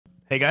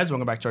Hey guys,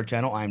 welcome back to our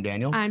channel. I'm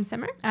Daniel. I'm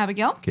Summer.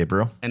 Abigail.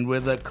 Gabriel. And we're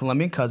the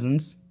Colombian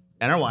cousins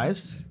and our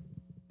wives.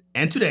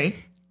 And today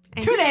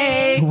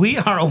we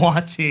are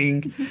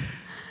watching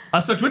a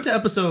Suchwita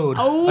episode.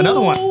 Oh,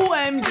 another one.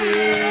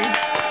 OMG.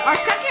 Our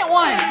second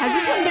one. Has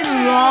this one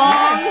been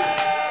long?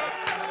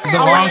 It's been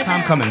a long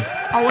time coming.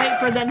 I'll wait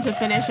for them to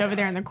finish over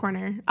there in the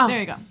corner. Oh, There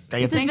you go.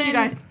 This has Thank been you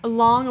guys. a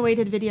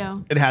long-awaited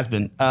video. It has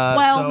been.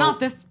 Well, not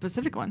this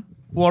specific one.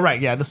 Well,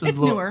 right, yeah, this is It's a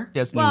little, newer.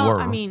 Yeah, it's Well,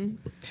 newer. I mean,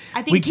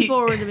 I think people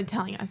would have been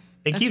telling us.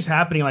 It keeps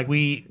happening. Like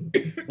we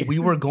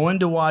were going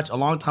to watch a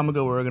long time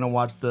ago. We were going to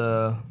watch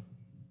the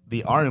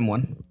RM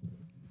one,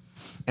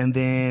 and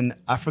then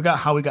I forgot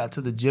how we got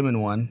to the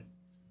Jimin one.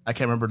 I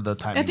can't remember the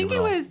timing. I think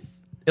it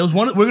was. It was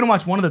one. We're going to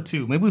watch one of the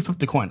two. Maybe we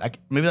flipped a coin.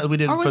 Maybe we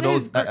did Or for was it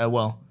those. his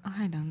Well,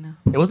 I don't know.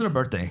 it wasn't a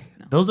birthday.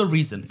 No. There was a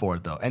reason for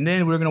it though. And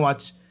then we were going to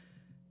watch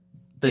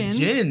the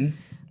Jin,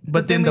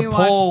 but then the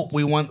poll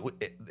we want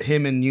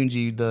him and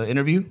Yoonji the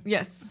interview.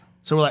 Yes.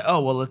 So we're like,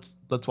 oh well, let's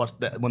watch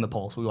that, win the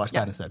poll. So we watched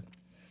that instead.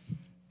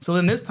 So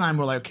then this time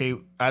we're like, okay,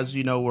 as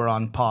you know, we're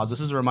on pause. This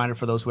is a reminder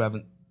for those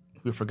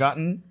who've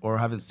forgotten or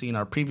haven't seen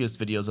our previous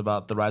videos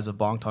about the rise of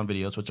Bangtan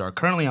videos, which are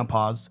currently on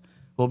pause.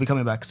 We'll be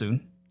coming back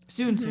soon.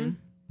 Soon.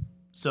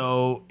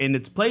 So in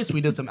its place,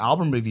 we did some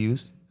album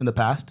reviews in the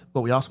past,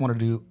 but we also want to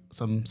do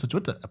some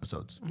Suchwita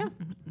episodes,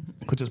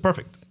 which is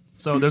perfect.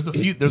 So there's a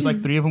few. There's like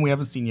 3 of them we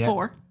haven't seen yet.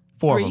 4.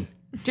 Four 3. of them.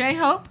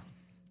 J-Hope.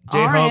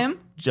 J-Hope, RM.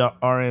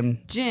 RM,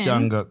 Jin.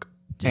 Jungkook,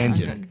 and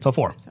Jin. So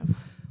 4.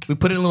 We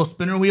put in a little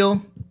spinner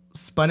wheel,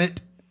 spun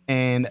it,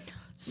 and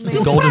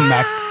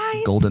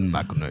Golden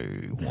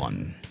Macaroni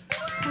won.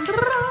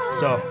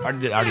 So I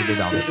already did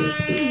all this.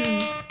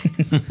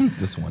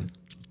 This one.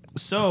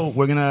 So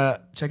we're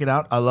gonna check it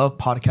out. I love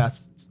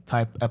podcast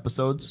type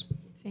episodes.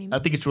 Same. I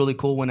think it's really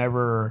cool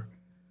whenever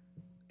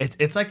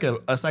it's like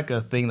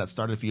a thing that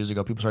started a few years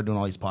ago. People started doing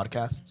all these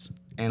podcasts,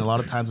 and a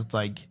lot of times it's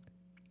like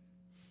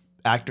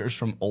actors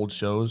from old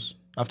shows.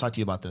 I've talked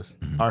to you about this.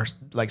 Are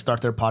like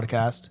start their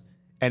podcast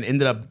and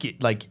ended up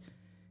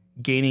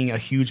gaining a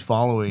huge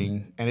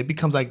following, and it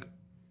becomes like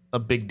a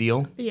big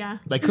deal. Yeah.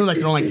 Like their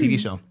own TV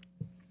show.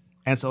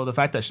 And so the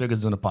fact that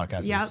Suga's doing a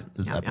podcast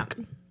is epic.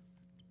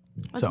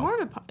 It's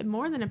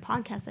more than a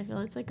podcast. I feel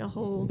it's like a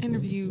whole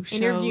Interview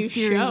series.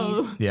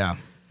 show. Yeah.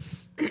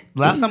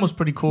 Last time was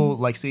pretty cool,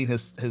 like seeing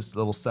his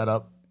little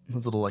setup,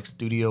 his little like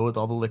studio with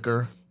all the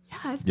liquor.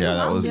 Yeah, it's been a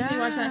while since we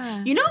watched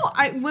that. You know,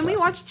 when we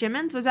watched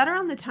Jimin's, was that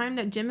around the time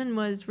that Jimin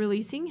was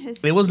releasing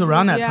his? It was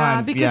around that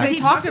time. Because they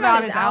talked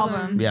about his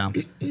album. Yeah.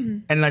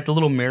 And like the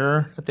little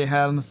mirror that they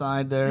had on the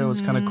side there was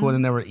kind of cool.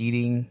 And they were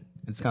eating.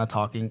 It's kind of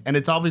talking. And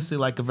it's obviously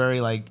like a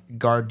very like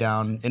guard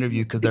down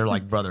interview because they're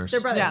like brothers.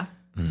 They're brothers.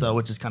 Yeah. So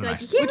which is kind of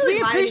nice. Which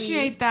we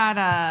appreciate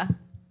that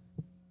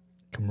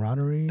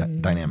camaraderie.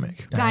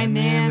 Dynamic.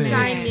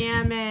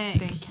 dynamic.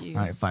 Thank you.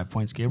 All right, 5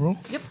 points, Gabriel.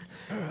 Yep.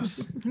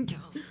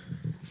 Yes.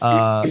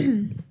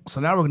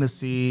 So now we're gonna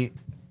see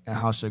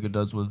how Suga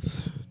does with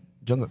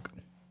Jungkook.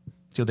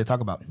 See what they talk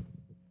about.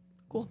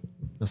 Cool.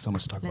 There's so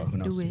much to talk about. Who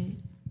knows?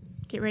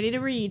 Get ready to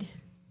read.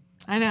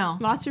 I know.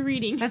 Lots of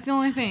reading. That's the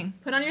only thing.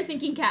 Put on your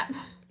thinking cap.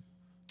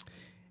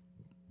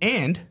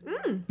 And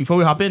before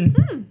we hop in,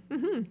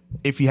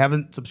 if you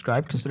haven't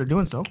subscribed, consider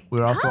doing so.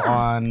 We're also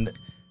on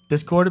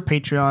Discord,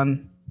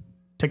 Patreon,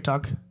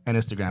 TikTok, and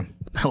Instagram.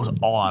 That was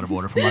all out of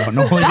order from what I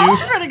normally That was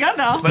do, pretty good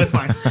though. but it's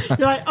fine.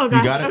 You're like, oh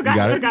gosh, got it? oh You gosh,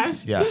 got oh it?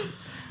 gosh. Yeah.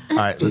 All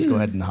right, let's go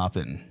ahead and hop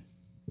in.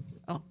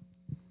 Oh.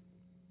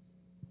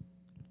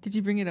 Did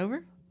you bring it over?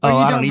 Or Oh, you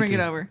I don't need bring to. it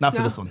over? Not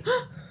for this one.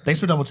 Thanks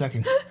for double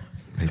checking.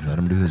 Hey, let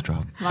him do his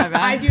job. My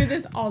bad. I do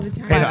this all the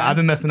time. Hey, no, I've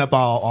been messing up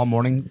all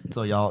morning,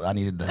 so y'all, I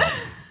needed the help.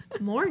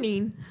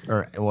 Morning.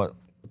 Or what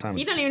time?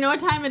 You don't even know what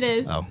time it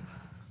is. Oh,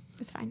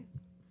 It's fine.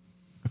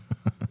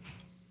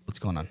 what's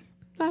going on?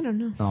 I don't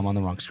know. No, I'm on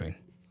the wrong screen.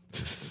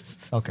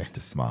 Okay,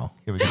 Just smile.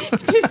 here we go.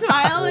 To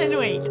smile and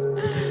wait.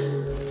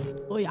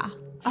 Oh yeah.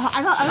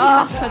 I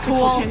thought such a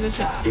cool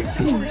transition.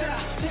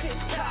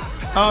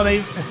 Oh,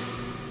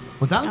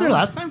 was that there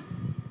last time?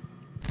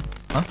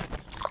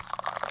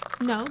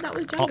 No, that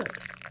was Jungkook.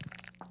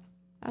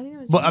 I think that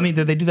was. Well, I mean,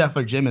 did they do that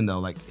for Jimin though?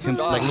 Like him,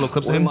 like little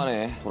clips of him?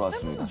 오랜만에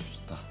돌아왔습니다.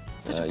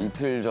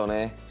 이틀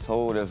전에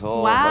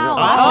서울에서 Wow.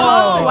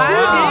 Oh, Wow. 2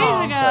 를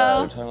days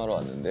ago. 촬영하러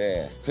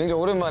왔는데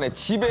굉장히 오랜만에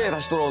집에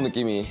다시 돌아온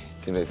느낌이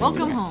굉장히 듭니다.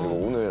 Welcome home.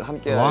 그리고 오늘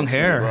함께 Long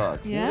hair.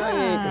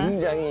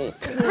 굉장히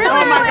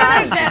Oh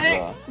my gosh.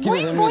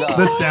 기대됩니다.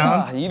 The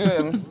sound. 자,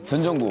 이름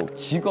전정국.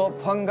 직업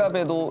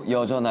환갑에도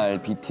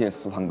여전할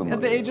BTS 황금머리.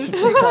 At the age of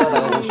 6. 스타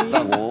나가고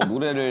싶다고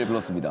노래를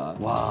불렀습니다.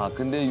 와,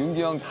 근데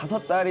윤기 형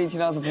 5달이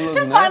지나서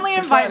불렀네. finally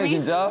invite me.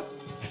 진짜.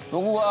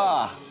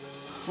 노구가.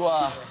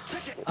 와.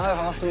 아,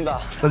 반갑습니다.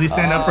 Does he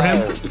stand up for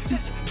him?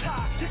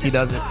 He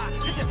does it.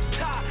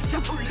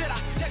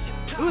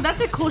 Ooh, that's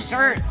a cool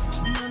shirt.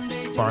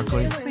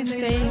 Sparkly.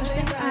 Wednesday,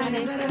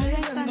 Friday, Saturday,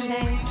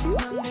 Sunday.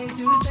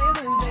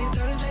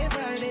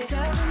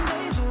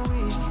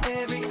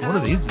 What are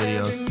these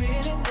videos?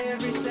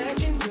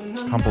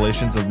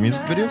 Compilations of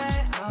music videos?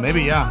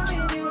 Maybe, yeah.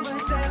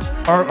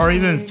 or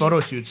even photo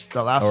shoots.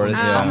 The last one,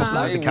 almost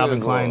like the Calvin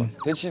Klein.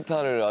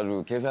 대치타를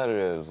아주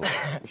개사를 해서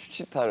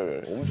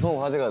휘치타를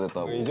엄청 화제가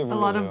됐다고. A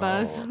lot of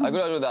buzz.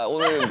 그래가지고 나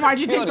오늘 Why'd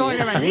you take so long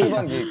to write me?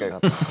 노래방기까지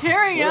갔다.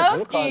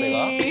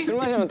 Karaoke. 술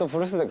마시면 또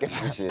부를 수도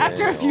있겠다.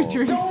 After a few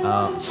drinks.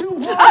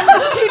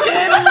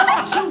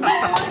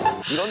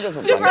 이런 데서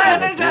Super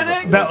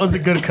energetic. That was a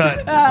good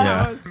cut.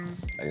 Yeah.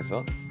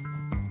 알겠어?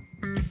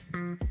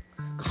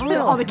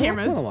 All the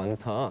cameras.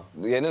 많다.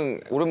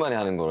 얘는 오랜만에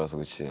하는 거라서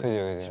그치?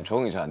 그지. 지금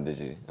적응이 잘 안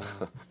되지.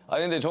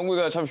 아니 근데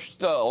정국이가 참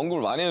진짜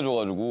언급을 많이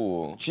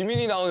해줘가지고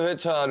지민이 나온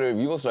회차를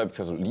위버스 라이브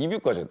켜서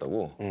리뷰까지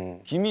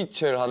했다고.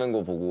 김희철 하는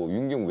거 보고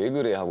윤경 왜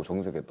그래 하고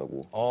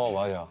정색했다고.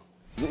 맞아.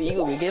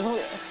 이거 왜 계속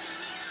해?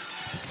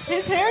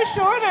 His hair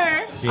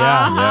shorter.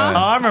 Yeah.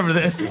 Oh, I remember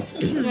this.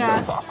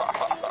 Yeah.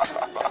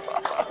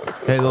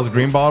 Hey, those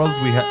green bottles,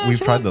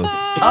 we've tried those.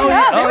 Oh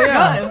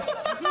yeah.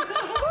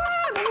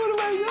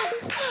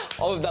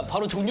 나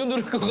바로 종료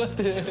누를 것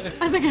같아.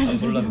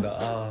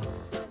 놀란다.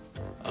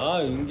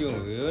 윤기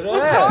형 왜 그래?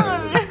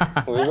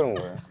 왜 그런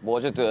거야? 뭐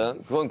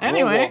어쨌든 그건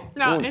Anyway. 그거고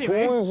No, 오늘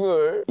anyway. 좋은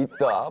술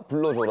있다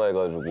불러줘라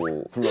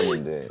해가지고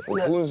불렀는데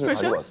오늘 좋은 술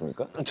가지고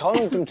왔습니까?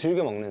 저는 좀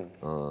즐겨 먹는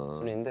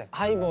술인데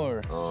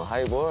하이볼.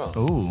 하이볼.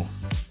 Ooh.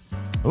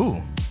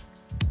 Ooh.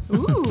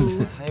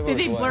 하이볼 Did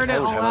he blurt it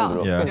잘 all out?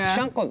 만들어. Yeah. 그냥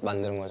취향껏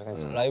만드는 거죠.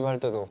 그냥 라이브 할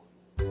때도.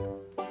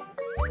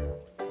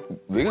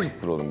 왜 계속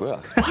그러는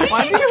거야?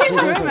 Why did you keep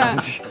doing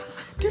that?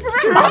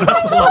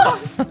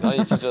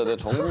 아니 진짜 내가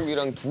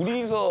정국이랑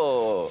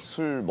둘이서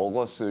술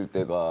먹었을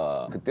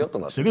때가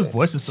그때였던 것 같아. Suga's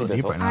voice is so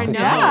deep right I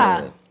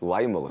now. know.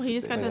 와인 먹었을 He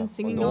just got 때. done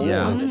singing. 너무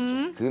Yeah.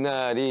 좋았지.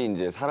 그날이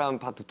이제 사람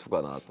파트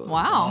 2가 나왔던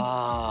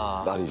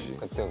Wow. 날이지.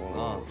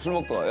 그때구나. 술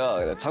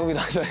먹다가 야 장빈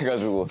하자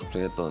해가지고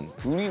갑자기 했던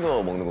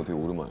둘이서 먹는 거 되게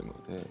오랜만인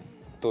것 같아.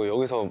 또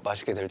여기서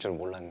맛있게 될 줄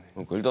몰랐네.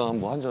 그러니까 일단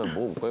한번 한 잔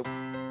먹어볼까요?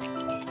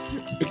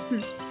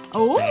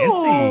 Oh.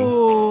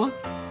 Fancy.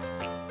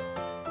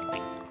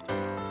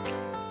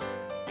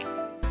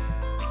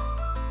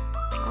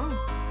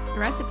 The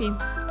recipe.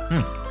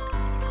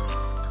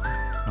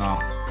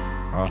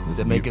 Oh, This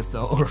to make it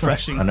so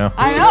refreshing. I know.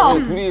 I know.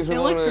 둘이 술 It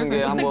looks 먹는 게 refreshing.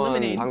 It's like 한번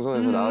lemonade.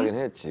 방송에서 나가긴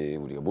했지.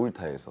 우리가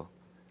몰타에서.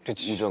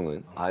 그치.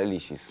 우정은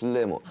아일리시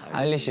슬래머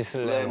아일리시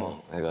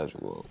슬래머.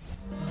 해가지고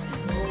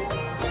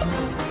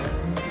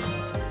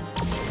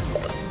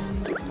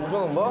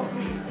우정은 뭐?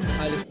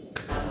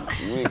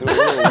 우리 그럼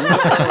오늘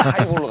우정은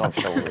하이볼로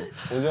갑시다 오늘.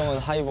 우정은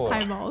하이볼.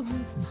 Highball.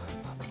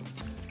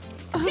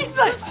 He's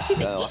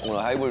like, 야,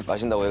 오늘 하이볼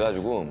마신다고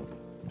해가지고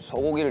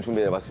소고기를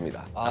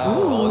준비해봤습니다.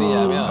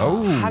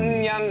 어디냐면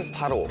한양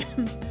 8호.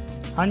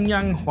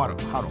 한양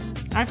하루.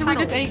 after we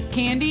just ate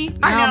candy,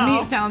 I now know.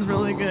 meat sounds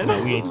really good.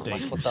 We ate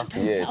steak.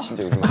 이게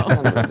진짜 요즘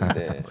핫한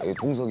브랜드인데 여기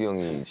동석이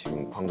형이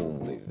지금 광고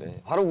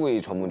모델이래.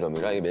 화로구이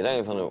전문점이라 이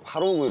매장에서는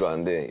화로구이로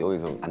하는데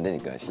여기서 안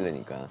되니까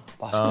실내니까.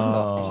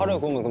 맛있겠다. 하루에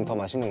구우면 그럼 더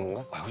맛있는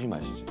건가? 훨씬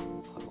맛있지.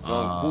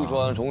 그럼 고기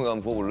좋아하는 정우가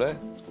한번 구워볼래?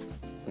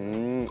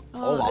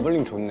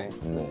 마블링 좋네.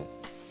 좋네.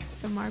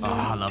 The marble.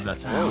 I love that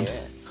sound.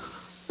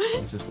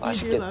 Just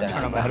맛있겠다.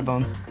 turn on my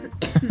headphones.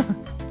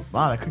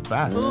 Wow, that cooked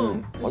fast.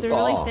 Ooh, they're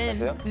really thin.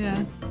 맛있어요?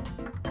 Yeah.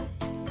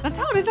 That's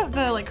how it is at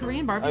the like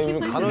Korean barbecue 요즘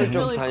places. It's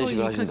really 간헐적 cool. 단식을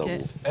You cook 하신다고.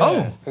 it.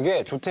 네,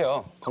 그게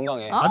좋대요.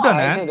 건강에. I've done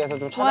다이어트에 that. 대해서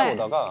좀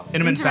찾아보다가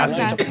Intermittent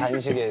fasting. 간헐적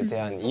단식에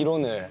대한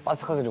이론을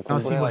빠삭하게 좀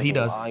see what he 공부를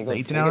does. 해가지고 이거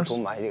The 18 되게 hours?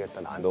 도움 많이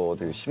되겠다. 나한테. 너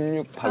어떻게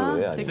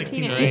 16팔로 해? 아직?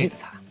 16 or 8.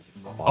 24.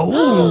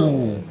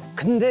 Oh.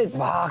 근데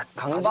막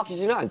강박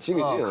시키지는 않지,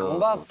 그지?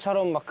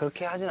 강박처럼 막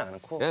그렇게 하진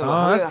않고. 그냥 뭐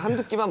하루에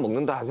한두 끼만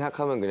먹는다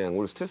생각하면 그냥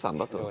오늘 스트레스 안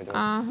받더라고.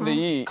 근데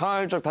이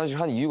간헐적 단식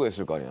한 이유가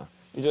있을 거 아니야?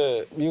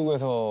 이제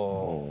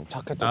미국에서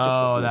자켓도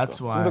Oh, 찍고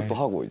that's why. 컴백도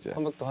하고 이제.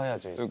 컴백도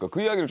해야지. 그러니까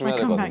그 이야기를 좀 해야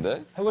될 것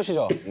같은데.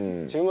 해보시죠.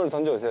 질문을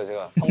던져오세요.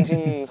 제가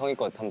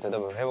성심성의껏 한번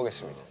대답을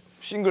해보겠습니다.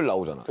 싱글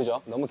나오잖아.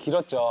 그죠? 너무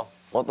길었죠?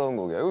 어떤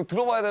곡이야? 이거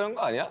들어봐야 되는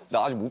거 아니야?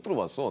 나 아직 못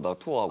들어봤어. 나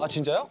투어하고. 아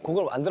진짜요?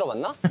 곡을 안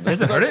들어봤나? He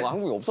hasn't heard it?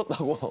 한국에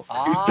없었다고.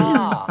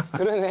 아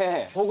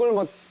그러네. 곡을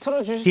뭐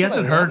틀어주실 He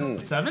수가 hasn't 있나? heard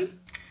 7?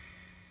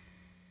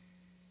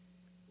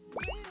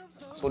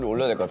 소리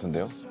올려야 될 것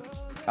같은데요?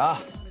 아,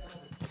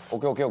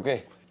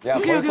 오케이. 야,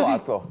 벌써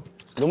왔어.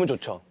 너무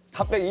좋죠.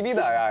 핫백 1이다.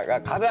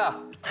 야, 가자.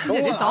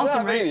 It's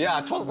awesome, right?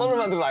 야, 첫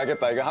소리만 들으면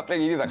알겠다. 이거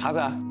핫백 1이다.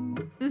 가자.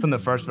 From the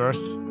first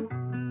verse.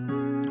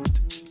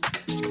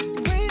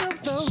 Weight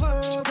of the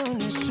world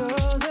on your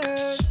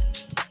shoulders.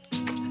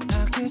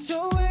 I guess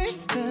you're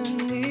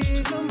wasting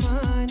ease of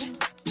mind.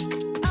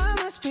 I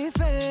must be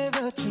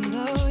favored to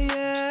know,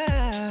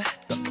 yeah.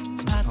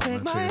 I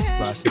take my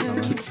hand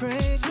and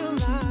praise your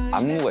life.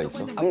 안무가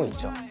있어. 안무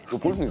있죠. 이거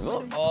볼 수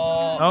있어?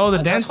 Oh,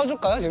 the 잘 dance.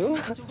 쳐줄까요 지금?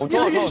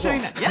 You're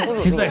showing that.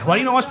 Yes. He's like, why do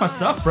you not watch my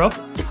stuff, bro?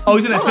 Oh,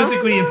 he's gonna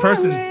physically in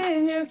person.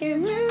 When you give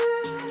me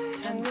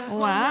life, and that's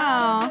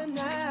Wow. the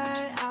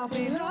night I'll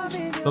be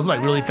loving you. Those are like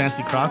really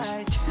fancy Crocs.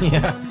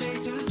 Yeah. Monday,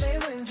 Tuesday,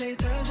 Wednesday,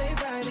 Thursday,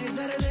 Friday,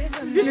 Saturday,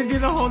 Sunday. He's gonna do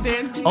the whole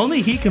dance.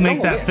 Only he can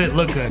make that fit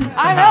look good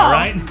I somehow, know.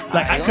 right?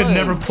 Like I could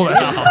never pull it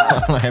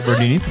off. Hey, bro,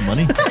 do you need some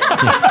money?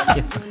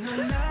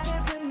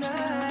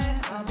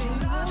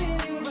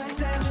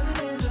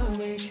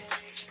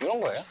 이런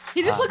거예요?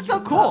 He just looks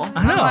so cool.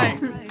 I know.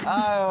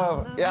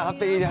 아유, 야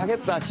핫백이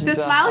하겠다 진짜.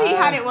 The smile he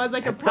had, it was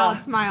like a proud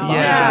smile.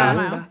 Yeah.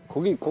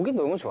 Smile. 고기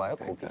너무 좋아요,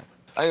 고기.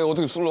 아니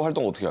어떻게 솔로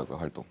활동 어떻게 할 거야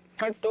활동?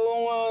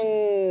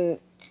 활동은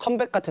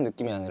컴백 같은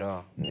느낌이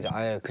아니라 이제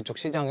아예 그쪽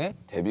시장에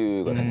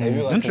데뷔 같은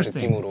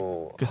Interesting.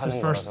 느낌으로 Because his 하는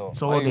first 거라서.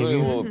 solo 아니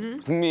debut.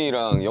 그리고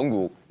북미랑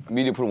영국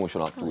미리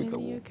프로모션 앞두고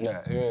있다고.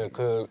 네, 예,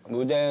 그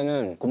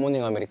무대는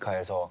굿모닝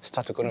아메리카에서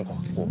스타트 끊을 것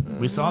같고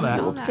We saw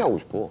that. 어떻게 하고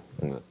싶어?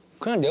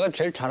 그냥 내가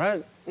제일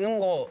잘하는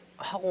거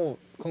하고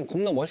그럼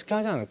겁나 멋있게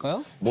하지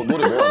않을까요? 뭐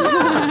노래 뭐?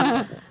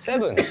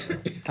 세븐,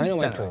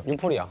 다이너마이트,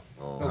 유포리아.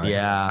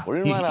 Yeah.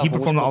 얼마나 He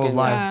보고 performed all those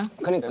live. Yeah.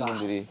 그러니까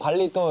팬분들이.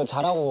 관리 또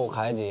잘하고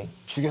가야지.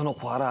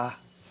 죽여놓고 와라.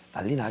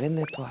 난리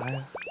나겠네 또. 아유.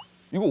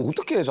 이거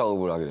어떻게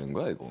작업을 하게 된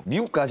거야 이거?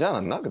 미국 가지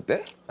않았나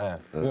그때? 네,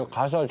 그리고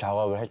가서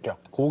작업을 했죠.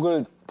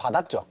 곡을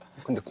받았죠.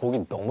 근데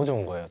곡이 너무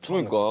좋은 거예요.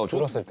 처음에 그러니까,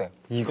 들었을 때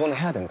이건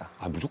해야 된다.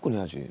 아 무조건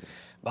해야지.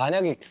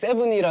 만약에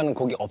세븐이라는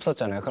곡이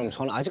없었잖아요. 그럼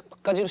저는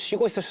아직까지도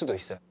쉬고 있을 수도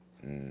있어요.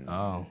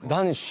 Oh.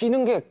 나는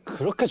쉬는 게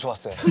그렇게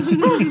좋았어요.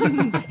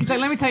 He's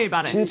like, let me tell you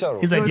about it. 진짜로.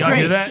 He's like, It was y'all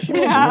hear great. that?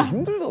 Yeah.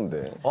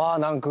 힘들던데. 와,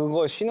 난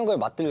그거 쉬는 거에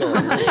맞들려고.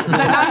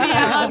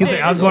 He's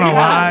like, I was going on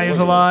live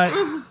a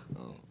lot.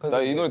 나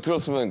이 노래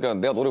들었으면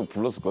그냥 내가 노래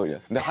불렀을 거야.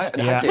 근데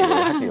Yeah.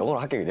 할게 영어로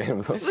할게 그냥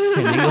이러면서.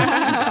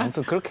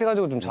 아무튼 그렇게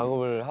해가지고 좀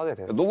작업을 하게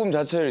됐어요. 녹음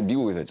자체를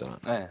미국에서 했잖아.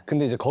 네.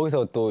 근데 이제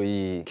거기서 또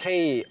이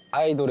K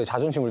아이돌의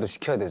자존심을 또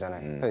지켜야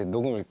되잖아요. 그래서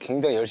녹음을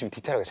굉장히 열심히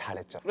디테일하게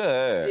잘했죠.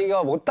 그래.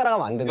 이거 못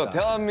따라가면 안 된다. 그러니까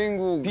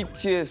대한민국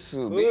BTS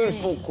메인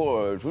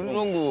보컬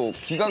존정국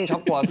기강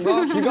잡고 왔어?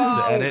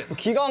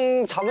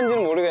 기강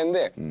잡은지는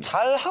모르겠는데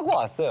잘 하고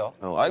왔어요.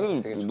 아이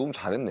그래도 너무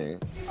잘했네.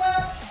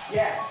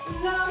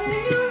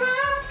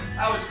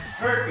 I was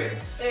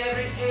perfect.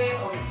 Every A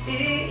on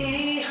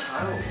E.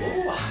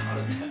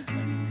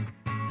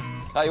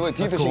 아 이번에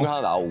디스 cool. 싱글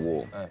하나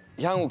나오고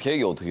향후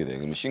계획이 어떻게 돼?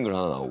 그럼 싱글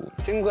하나 나오고.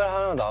 싱글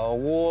하나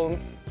나오고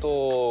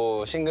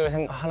또 싱글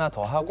하나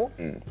더 하고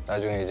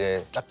나중에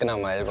이제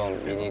작게나마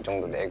앨범 미니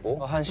정도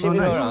내고 한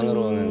 11월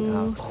안으로는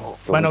다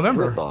By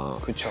November.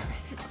 그쵸.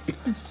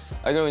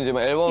 아 그럼 이제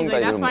뭐 앨범까지 He's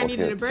like, that's 이러면 why I 어떻게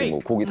needed a 지금 break. 뭐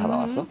곡이 다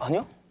나왔어?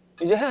 아니요?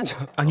 이제 해야죠.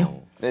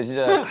 아니요. 네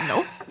진짜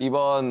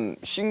이번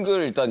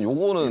싱글 일단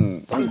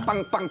요거는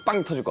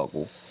빵빵빵빵 터질 것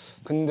같고.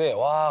 근데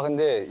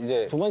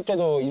이제 두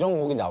번째도 이런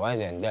곡이 나와야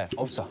되는데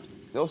없어.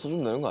 내가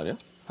써주면 되는 거 아니야?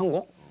 한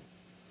곡?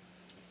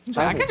 He's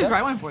like, I can just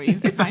write one for you.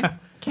 It's fine.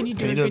 Can you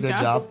do Can you a do a good good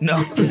job? job? No.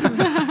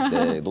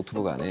 내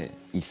노트북 안에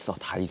있어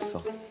다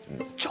있어.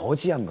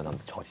 저지 한번 하면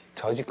저지.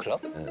 저지 클럽?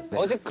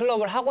 저지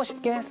클럽을 하고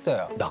싶긴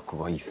했어요. 나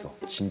그거 있어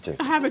진짜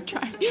있어. I haven't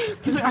tried.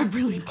 He's like, I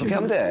really do. 그렇게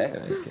하면 돼.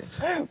 이렇게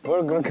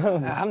뭘 그렇게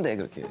하면 하면 돼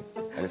그렇게.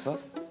 알겠어?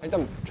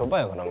 일단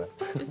줘봐요 그러면.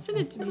 Just send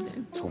it to me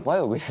then.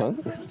 줘봐요 그냥.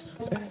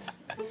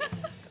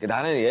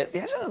 나는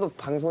예전에도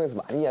방송에서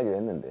많이 이야기를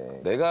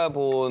했는데 내가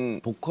본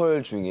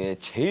보컬 중에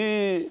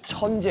제일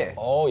천재.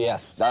 오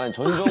예스. 나는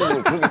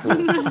전종을 그렇게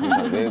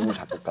표현했어. 외국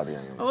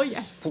작곡가들이랑. Oh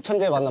yeah. 두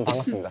천재 만남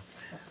반갑습니다.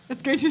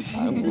 That's great to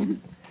see.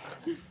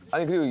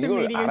 아니 그리고 이걸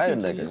meeting 알아야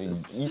of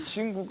된다니까. 이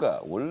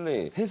친구가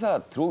원래 회사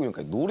들어오기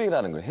전까지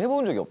노래라는 걸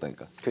해본 적이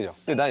없다니까. 그죠?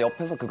 근데 나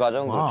옆에서 그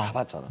과정을 와우. 다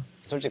봤잖아.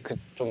 솔직히 그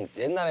좀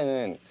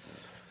옛날에는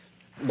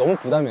너무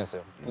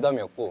부담이었어요.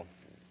 부담이었고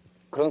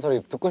그런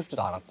소리 듣고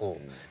싶지도 않았고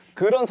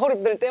그런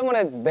소리들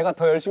때문에 내가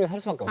더 열심히 살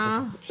수밖에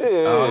없었어. 그치.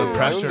 the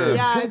pressure.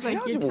 Yeah, it's like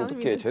해야지 you're 뭐 telling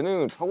어떻게 me.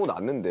 재능을 타고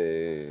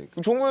났는데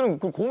종호는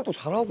그 공도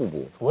잘하고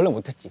뭐. 원래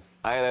못했지.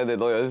 아니 근데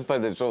너 연습할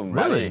때 좀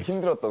Really? 많이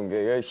힘들었던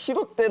게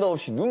시도 때도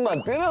없이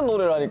눈만 뜨면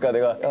노래를 하니까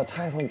내가 야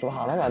차에서 좀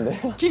안 하면 안 돼?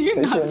 Can you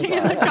not sing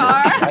in the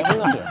car? 많이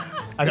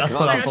혼났어요. I got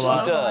split off a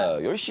lot. 진짜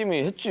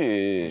열심히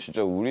했지.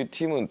 진짜 우리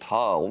팀은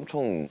다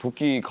엄청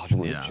도끼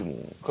가지고 했지 뭐.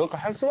 그렇게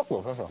할 수밖에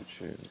없어서. 그치.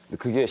 근데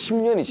그게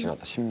 10년이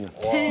지났다. 10년.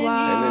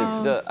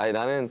 나는 진짜 아니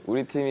나는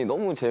우리 팀이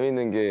너무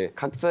재밌는 게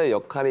각자의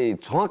역할이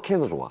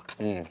정확해서 좋아.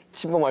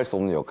 침범할 수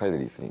없는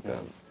역할들이 있으니까.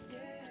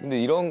 근데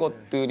이런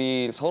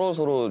것들이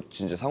서로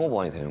진짜 상호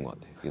보완이 되는 것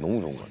같아. 그게 너무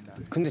좋은 것 같아.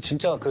 근데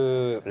진짜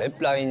그 랩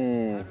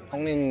라인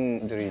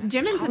형님들이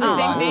Jimin's in the 참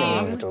same 많이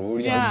thing. 나왔죠.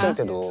 우리 연습생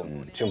때도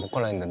지금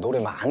보컬 라인인데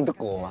노래만 안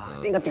듣고 막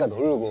띵가띵가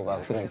놀고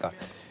막 그러니까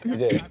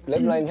이제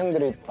랩 라인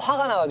형들이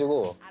화가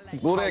나가지고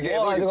노래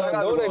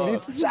노래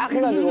리트 쫙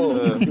해가지고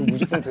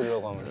무조건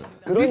들으려고 하면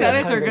그런 These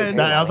edits are 역할들이 good.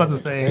 되게 I was about to 많아요.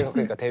 say. 계속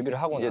그러니까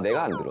데뷔를 하고 이제 나서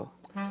내가 안 들어.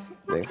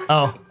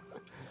 내가.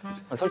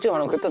 Oh. 솔직히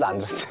말하면 그때도 안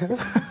들었어요.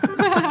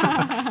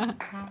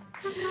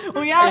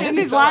 Oh yeah, in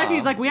his live,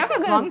 he's like, we have a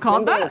song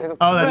called that.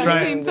 Oh, that's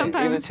right. 근데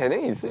Sometimes.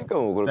 재능이 있으니까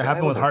뭐 그렇게 That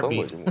happened with 해도 됐던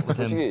Heartbeat 거지 뭐. with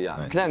him. 솔직히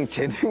야, 그냥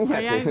재능이야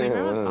Yeah, he's like,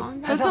 that was a 재능.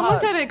 song. But someone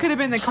said it could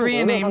have been the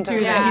Korean name too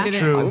that he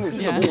didn't. True. 아니 근데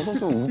진짜 Yeah. 뭐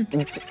선수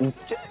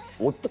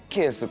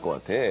어떻게 했을 것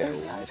같아?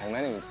 아,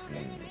 장난입니다.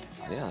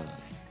 아니야.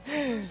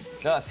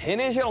 야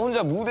 3-4시간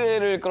혼자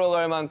무대를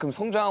끌어갈 만큼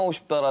성장하고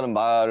싶다라는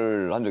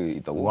말을 한 적이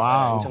있다고?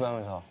 Wow.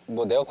 인터뷰하면서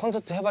뭐 내가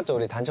콘서트 해봤자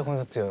우리 단체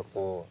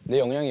콘서트였고 내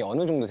역량이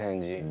어느 정도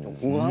되는지 좀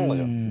궁금한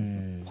거죠.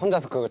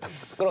 혼자서 그걸 다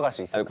끌어갈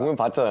수 아니 있을까? 공연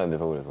봤잖아 근데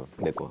서울에서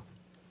내 거.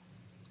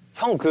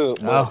 형 그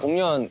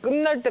공연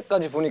끝날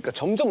때까지 보니까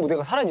점점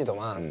무대가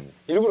사라지더만.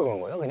 일부러 그런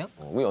거예요, 그냥?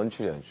 그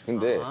연출이야, 연출.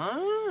 근데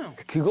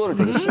그거를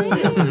되게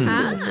신기하게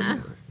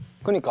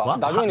그러니까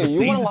나중에는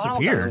이용하는 거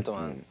하나밖에 안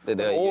남더만.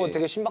 근데 내가 이게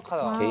되게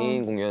신박하다.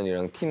 개인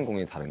공연이랑 팀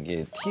공연이 다른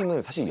게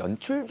팀은 사실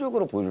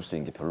연출적으로 보여줄 수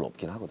있는 게 별로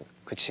없긴 하거든.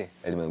 그치.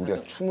 예를 들면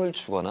우리가 춤을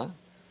추거나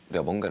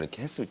우리가 뭔가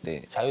이렇게 했을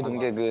때 자유도가.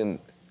 관객은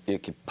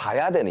이렇게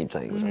봐야 되는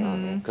입장인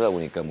거잖아. 그러다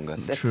보니까 뭔가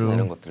세트나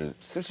이런 것들을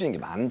쓸 수 있는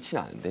게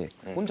많지는 않은데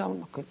혼자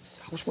하면 만큼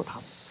하고 싶은 거 다.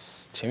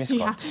 재밌을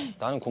것 같아.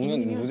 나는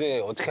공연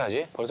무대 어떻게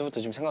하지? 벌써부터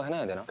지금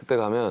생각해놔야 되나? 그때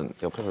가면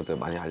옆에서 내가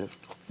많이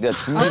알려줄게. 내가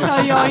준비 I'll tell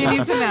you all you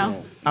need to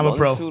know. I'm a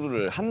pro.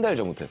 연수를 한 달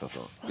전부터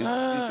했었어.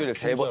 일주일에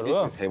세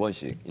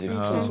번씩. 이제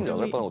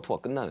 28번 하고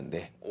투어가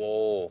끝나는데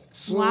오.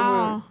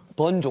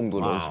 20번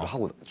정도 연습을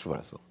하고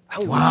출발했어.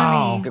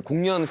 와우. 그러니까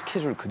공연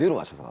스케줄 그대로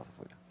맞춰서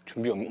갔었어.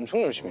 준비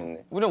엄청 열심히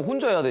했네. 왜냐면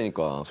혼자 해야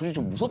되니까 솔직히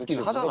좀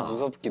무섭기도 하잖아.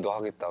 무섭기도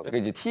하겠다. 그러니까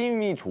이제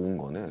팀이 좋은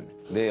거는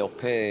내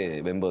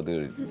옆에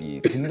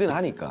멤버들이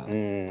든든하니까.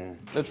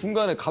 나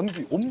중간에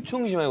감기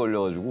엄청 심하게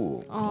걸려가지고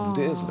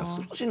무대에서 나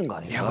쓰러지는 거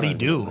아니야? Yeah, what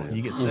do you do?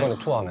 You get sick. 이번에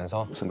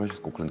투어하면서.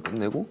 샌프란시스코 그런 데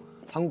끝내고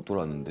한국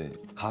돌아왔는데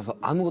가서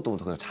아무것도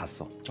못하고 그냥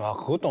잤어. 와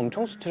그것도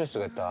엄청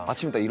스트레스겠다.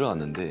 아침에 딱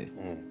일어났는데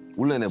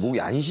원래 내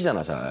목이 안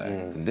쉬잖아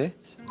잘. 근데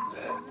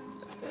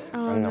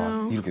안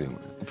나와. 이렇게 된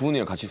거야.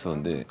 부모님이랑 같이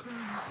있었는데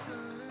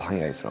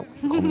방해가 있으라고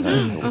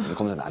검사를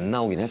검사는 안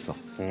나오긴 했어.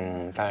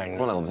 다행히.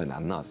 코로나 검사는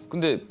안 나왔어.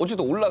 근데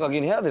어쨌든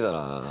올라가긴 해야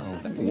되잖아.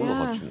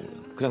 올라갔지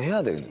뭐. 그냥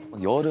해야 돼 그냥.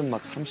 막 여름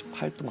막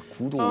 38도 막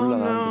 9도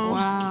올라가는데 뭐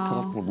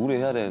기타 잡고 노래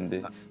해야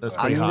되는데 That's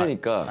안 pretty hot.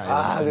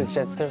 되니까. 그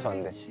진짜 스트레스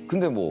안 돼.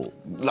 근데 뭐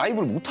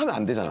라이브를 못 하면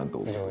안 되잖아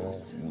또.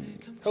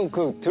 형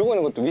그 들고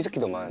있는 것도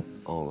위스키더만.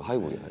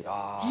 하이볼이야.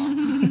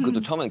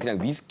 그것도 처음엔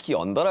그냥 위스키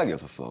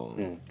언더락이었었어.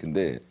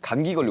 근데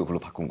감기 걸리고 그걸로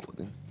바꾼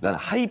거거든. 나는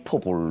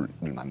하이퍼볼을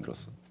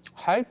만들었어.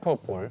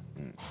 하이퍼볼.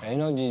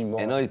 에너지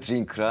뭐. 에너지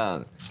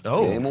드링크랑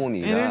Oh.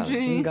 레몬이랑 에너지.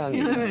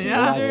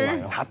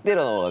 흰강이랑 다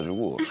때려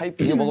넣어가지고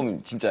이거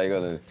먹으면 진짜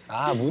이거는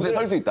무대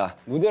설 수 있다.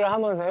 무대를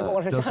하면서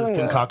회복을 This is 하는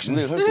거야. concoction.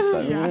 무대 설 수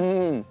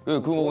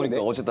있다. 그거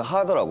먹으니까 어쨌든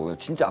하더라고.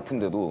 진짜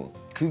아픈데도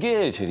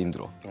그게 제일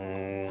힘들어.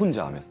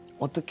 혼자 하면.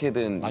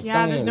 어떻게든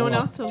Yeah, there's no one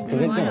else to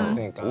그게 rely on.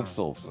 없으니까.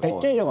 없어.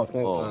 백제제가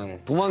없으니까.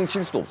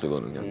 도망칠 수도 없어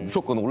이거는 그냥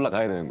무조건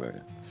올라가야 되는 거예요.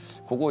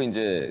 그거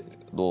이제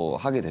너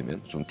하게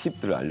되면 좀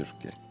팁들을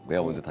알려줄게.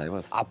 내가 먼저 다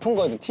해봤어. 아픈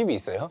거에도 팁이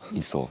있어요?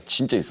 있어,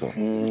 진짜 있어.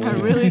 I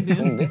really do.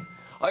 근데?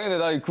 아니 근데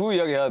나 그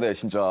이야기 해야 돼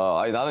진짜.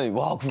 아니 나는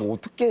와 그거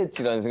어떻게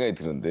했지라는 생각이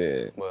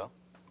드는데. 뭐야?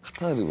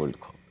 카타르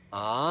월드컵.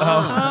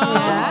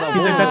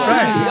 He's like, that's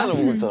right. 시간을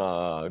보고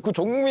있잖아. 그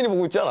전국민이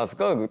보고 있지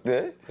않았을까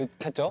그때?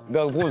 했죠?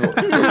 내가 보고서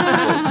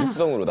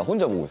육성으로 나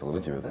혼자 보고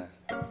있었거든 집에서.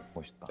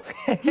 멋있다.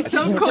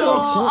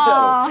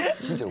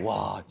 진짜로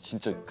와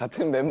진짜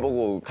같은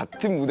멤버고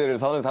같은 무대를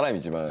서는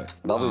사람이지만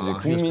나도 이제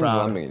국민 중 한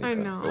I 명이니까.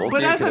 know.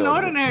 But as an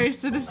ordinary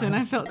citizen,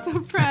 I felt so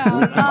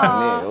proud.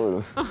 맞네.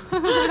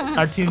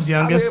 Our team's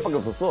youngest. 밖에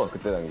없었어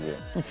그때 당시에.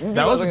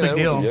 That was a big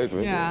deal.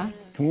 Yeah.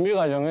 준비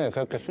과정을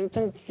그렇게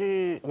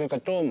순탄치 그러니까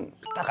좀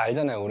딱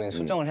알잖아요. 우리는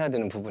수정을 해야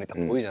되는 부분이 딱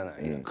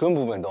보이잖아요. 그런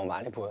부분이 너무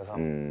많이 보여서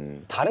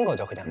다른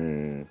거죠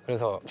그냥.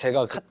 그래서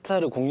제가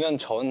카타르 공연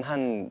전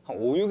한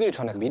 5, 6일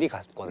전에 미리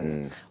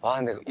갔거든요. 와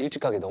근데 일찍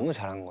가기 너무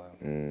잘한 거예요.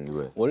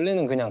 왜?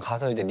 원래는 그냥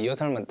가서 이제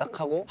리허설만 딱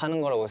하고 하는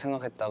거라고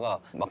생각했다가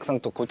막상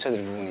또 고쳐야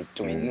될 부분이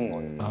좀 있는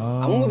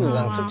거예요. 안무도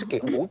난 솔직히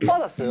못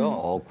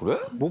받았어요. 그래?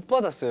 못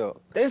받았어요.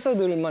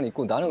 댄서들만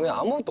있고 나는 그냥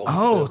아무것도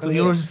없었어요. Oh, so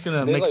you were just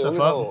gonna 내가 make stuff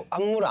여기서 up?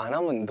 안무를 안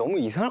하면 너무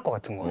이상할 것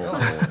같은 거예요.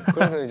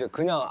 그래서 이제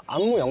그냥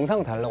안무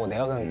영상 달라고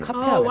내가 그냥 Oh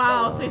카피하겠다고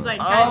wow! So he's like,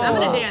 guys, I'm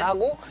gonna dance.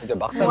 따고 이제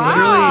막상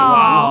Literally,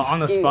 wow, on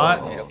the 바뀐 spot.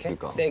 거예요, 이렇게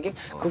그러니까. 세게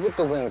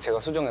그것도 그냥 제가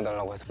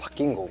수정해달라고 해서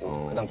바뀐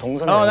거고 그다음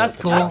동선을 Oh,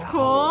 that's cool.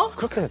 Cool.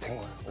 그렇게 해서 된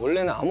거예요.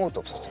 원래는 아무것도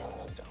없었어요.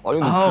 진짜. 아니,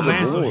 Oh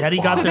man, so Hetty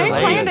got So there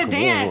they planned late. a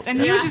dance,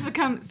 and he was just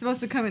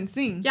supposed to come and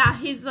sing. Yeah,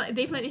 he's like,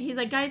 he's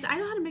like, guys, I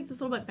know how to make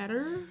this a little bit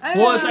better.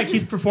 Well, it's like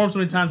he's performed so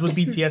many times with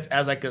BTS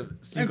as like a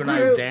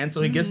synchronized group. dance.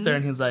 So he gets there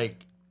and he's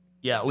like,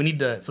 yeah, we need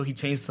to. So he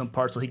changed some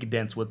parts so he could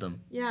dance with them.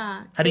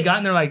 Yeah. Had he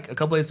gotten there like a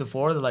couple days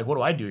before, they're like, what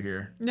do I do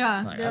here?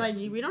 Yeah. Like, They're like,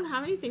 we don't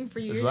have anything for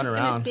you. Just You're run just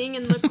around. gonna sing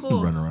and look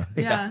cool. Run around.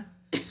 Yeah.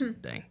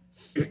 dang.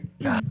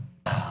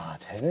 아,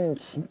 쟤는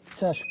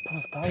진짜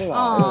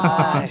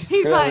슈퍼스타구나.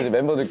 He's 그래서 이제 like,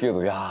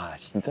 멤버들끼리도 야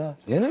진짜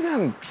얘는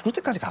그냥 죽을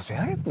때까지 가수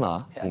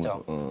해야겠구나.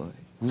 해야죠.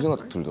 그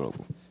생각도 들더라고.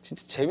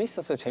 진짜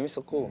재밌었어요.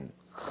 재밌었고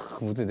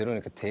무대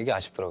내려오니까 되게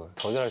아쉽더라고요.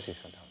 더 잘할 수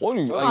있었다.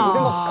 아니 이 생각부터 안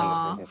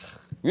들었어요.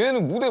 진짜.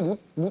 얘는 무대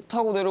못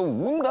하고 내려오면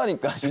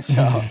운다니까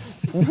진짜.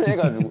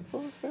 분해가지고.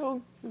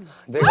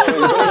 내가 왜 이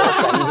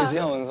정도밖에 안 되지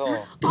하면서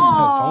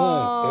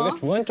저는 되게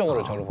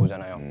주관적으로 저를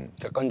보잖아요.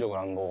 객관적으로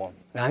안 보고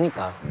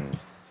나니까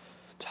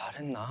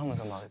잘했나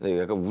하면서 막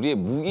약간 우리의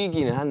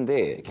무기긴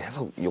한데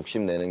계속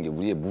욕심내는 게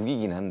우리의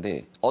무기긴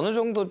한데 어느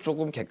정도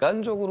조금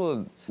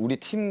객관적으로 우리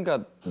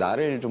팀과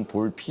나를 좀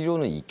볼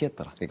필요는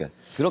있겠더라. 그러니까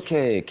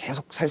그렇게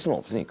계속 살 수는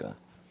없으니까.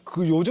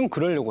 그 요즘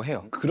그러려고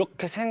해요.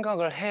 그렇게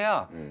생각을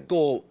해야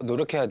또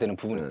노력해야 되는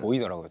부분이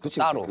보이더라고요. 또 그치,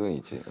 따로. 그건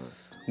있지.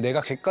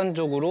 내가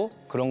객관적으로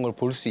그런 걸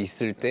볼 수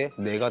있을 때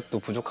내가 또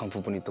부족한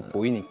부분이 또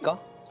보이니까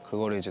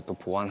그거를 이제 또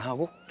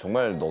보완하고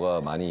정말 너가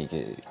많이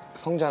이게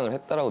성장을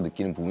했다라고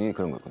느끼는 부분이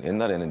그런 거거든.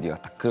 옛날에는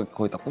네가 딱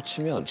거기 딱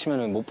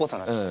꽂히면은 못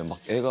벗어나. 예, 막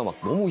애가 막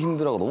너무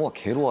힘들어하고 너무 막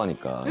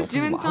괴로워하니까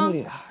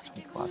아무리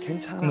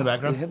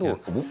괜찮아 해도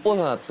못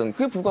벗어났던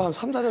그게 불과 한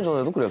 3, 4년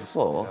전에도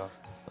그랬었어.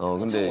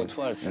 근데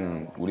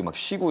우리 막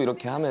쉬고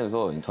이렇게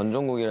하면서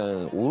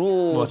전정국이라는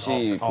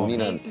오로지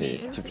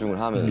본인한테 집중을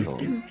하면서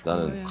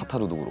나는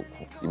카타르도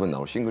그렇고 이번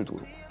나올 싱글도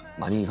그렇고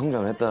많이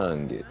성장을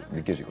했다는 게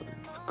느껴지거든.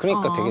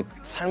 그러니까 되게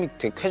삶이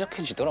되게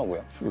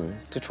쾌적해지더라고요. 그래.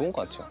 되게 좋은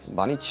것 같아요.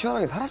 많이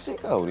치열하게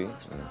살았으니까 우리.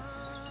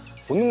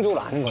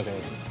 본능적으로 아는 거죠.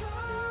 이제.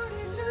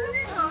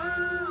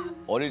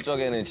 어릴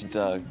적에는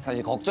진짜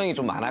사실 걱정이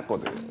좀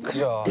많았거든.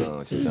 그죠.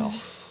 진짜.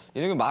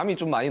 이제 마음이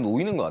좀 많이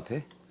놓이는 것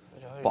같아.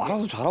 뭐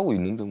알아서 잘하고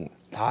있는데 뭐.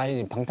 다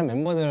이 방탄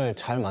멤버들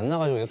잘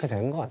만나가지고 이렇게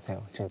된 것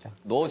같아요, 진짜.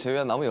 너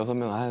제외한 나머지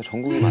 6명, 아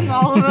전국이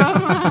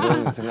많아.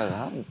 이런 생각을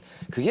하면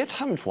그게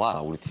참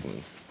좋아, 우리 팀은.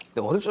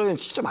 근데 어릴 적에는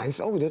진짜 많이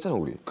싸우기도 했잖아,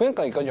 우리.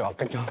 그러니까 이까지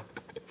왔겠죠.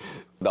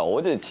 나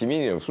어제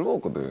지민이랑 술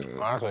먹었거든.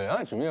 아 그래요?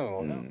 지민이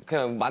형.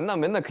 그냥 만나면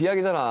맨날 그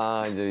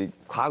이야기잖아. 이제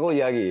과거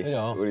이야기,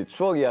 그죠. 우리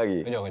추억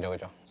이야기.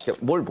 그죠.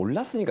 뭘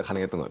몰랐으니까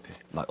가능했던 것 같아.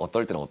 막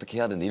어떨 때는 어떻게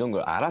해야 되는데 이런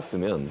걸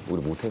알았으면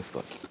우리 못했을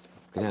것 같아.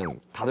 그냥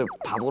다들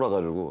바보라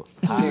가지고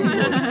다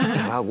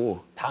잘하고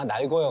다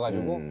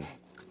날거여가지고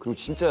그리고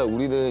진짜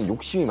우리는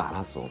욕심이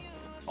많았어.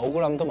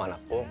 억울함도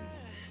많았고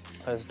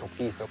그래서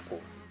도끼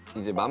있었고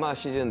이제 마마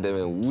시즌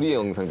되면 우리의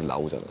영상들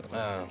나오잖아.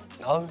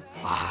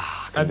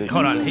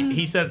 Hold on.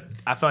 He said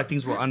I felt like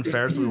things were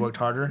unfair, so we worked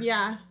harder.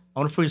 Yeah. I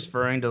wonder if he's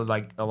referring to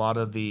like a lot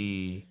of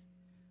the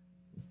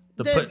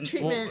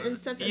treatment and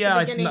stuff at yeah,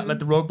 the beginning. like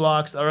the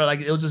roadblocks, or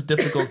like it was just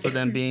difficult for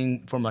them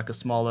being from like a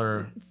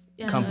smaller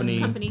company.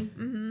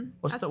 Mm-hmm.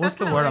 What's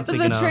the word I'm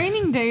thinking the of?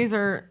 training days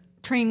or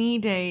trainee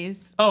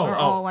days are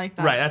all like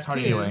that. Right, that's hard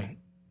too. anyway.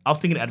 I was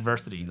thinking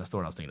adversity. That's the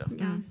word I was thinking of.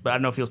 Yeah. But I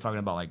don't know if he was talking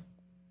about like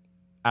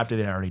after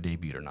they had already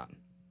debuted or not.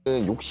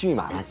 욕심이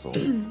많았어.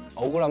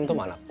 억울함도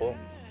많았고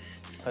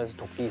그래서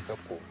도끼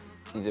있었고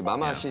이제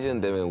마마 시즌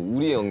되면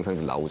우리의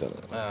영상들 나오잖아.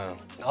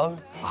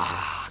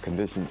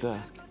 근데 진짜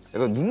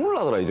약간 눈물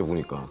나더라 이제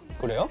보니까.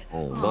 그래요?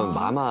 난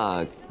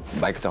마마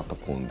마이크 잡다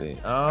보는데.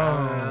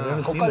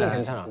 그것까진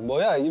괜찮아.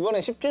 뭐야 이번에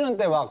 10주년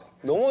때 막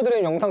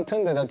노모드림 영상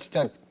트는데 나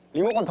진짜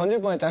리모컨 던질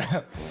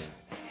뻔했잖아요.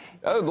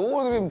 야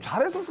노모드림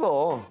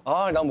잘했었어.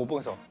 난 못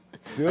보겠어.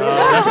 이거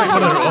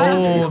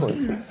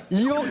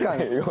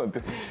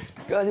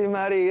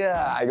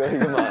거짓말이야. 이거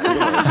막.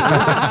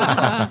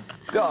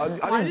 야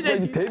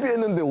아니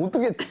데뷔했는데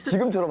어떻게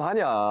지금처럼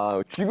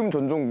하냐. 지금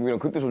전종국이랑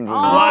그때 전종국.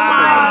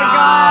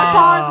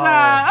 Pause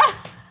that.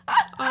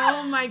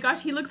 Oh my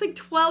gosh, he looks like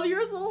 12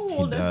 years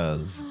old. He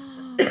does.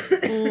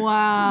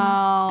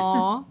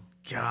 Wow.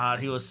 God,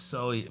 he was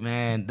so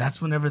man.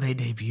 That's whenever they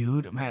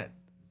debuted. Man,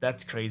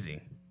 that's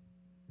crazy.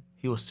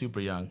 He was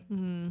super young.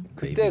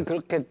 그때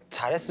그렇게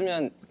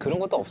잘했으면 그런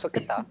것도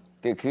없었겠다.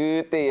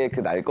 그때의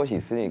그 날 것이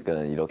있으니까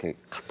이렇게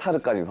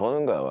카타르까지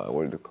서는 거야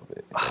월드컵에.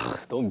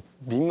 너무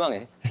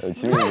민망해.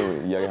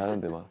 지민이도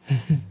이야기하는데 막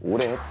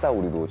오래 했다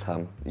우리도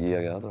참 이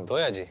이야기 하더라고. 더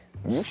해야지.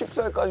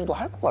 60살까지도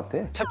할 것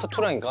같아. 챕터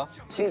 2라니까?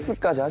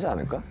 6까지 하지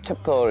않을까?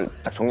 챕터를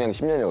딱 정리한 게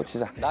 10년이라고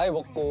치자. 나이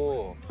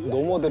먹고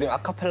노모드림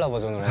아카펠라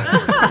버전으로 해.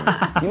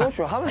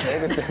 디노쇼 하면 돼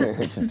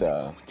그때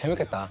진짜.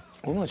 재밌겠다.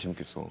 얼마나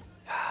재밌겠어.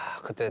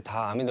 그때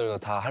다 아미들도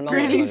다 할망구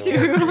Granny's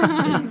돼가지고.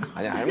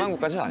 아니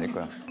할망구까지는 아닐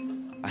거야.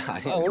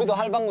 아니 우리도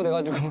할망구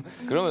돼가지고.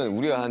 그러면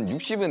우리가 한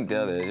 60은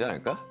돼야 되지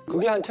않을까?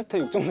 그게 한 챕터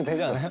 6 정도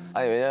되지 않아요?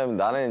 아니 왜냐면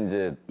나는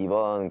이제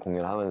이번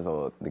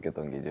공연하면서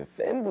느꼈던 게 이제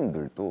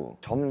팬분들도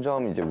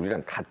점점 이제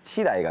우리랑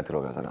같이 나이가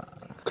들어가잖아.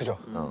 그죠.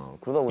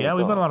 그러다 보니까 Yeah,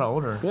 we've been a lot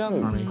older.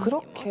 그냥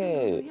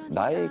그렇게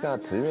나이가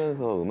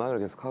들면서 음악을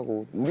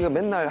계속하고 우리가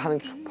맨날 하는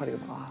축파리가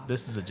막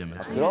This is a gym.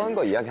 그런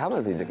거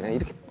이야기하면서 이제 그냥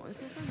이렇게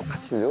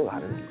똑같이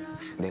늘어가는.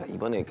 내가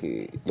이번에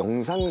그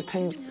영상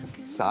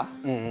팬사를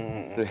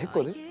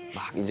했거든.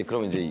 막 이제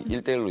그럼 이제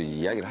 1대1로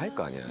이야기를 할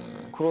거 아니야.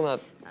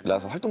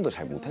 코로나라서 활동도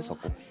잘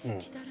못했었고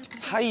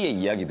사이의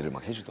이야기들을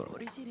막 해주더라고.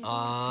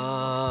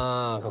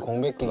 그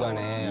공백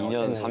기간에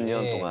 2년,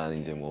 3년 동안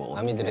이제 뭐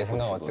아미들의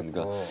생각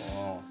어땠고.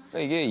 그러니까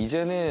이게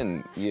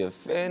이제는 이게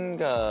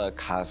팬과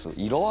가수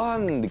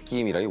이러한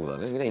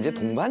느낌이라기보다는 그냥 이제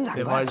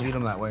동반자인 They've 거야. always viewed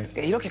him that way.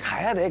 그러니까 이렇게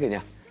가야 돼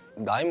그냥.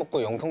 나이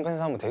먹고 영통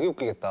팬사 하면 되게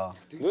웃기겠다.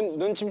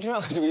 눈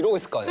침침해가지고 이러고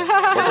있을 거 아니야.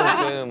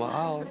 어떤 때는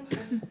막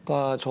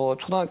오빠 저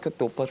초등학교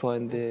때 오빠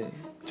좋아했는데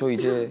저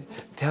이제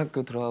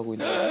대학교 들어가고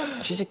이제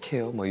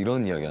취직해요. 막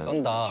이런 이야기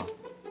하는. 떤다.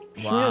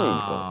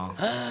 10년이니까.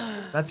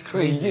 That's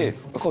crazy. 이게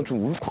약간 좀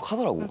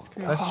울컥하더라고.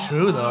 That's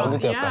true though. 어느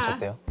대학 Yeah.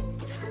 가셨대요?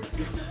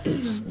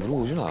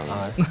 물어보진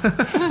않아.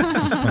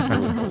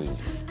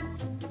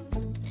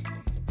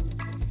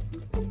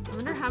 I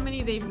wonder how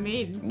many they've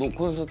made. 너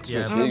콘서트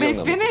Yeah. 제일 They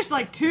기억나는 finished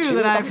like two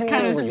지금 that 딱 I've kind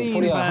생각나는 of 거 seen.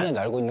 유포리아 But 하나인지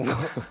알고 있는 거.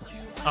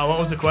 What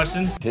was the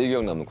question? 제일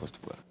기억나는 콘서트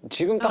뭐야?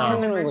 지금 딱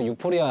생각나는 거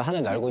유포리아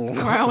하나인지 알고 있는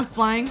거. where I was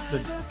flying.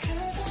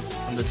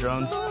 From the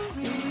drones.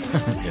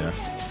 Yeah.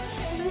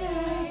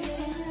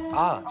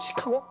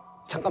 시카고?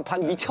 잠깐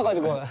반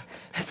미쳐가지고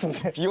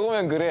했는데 비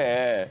오면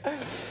그래.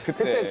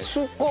 그때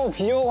춥고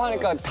비 오고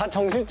하니까 다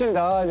정신줄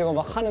나와가지고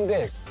막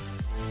하는데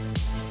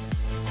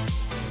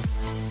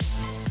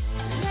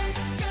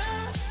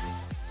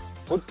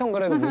보통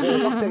그래도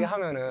무대를 빡세게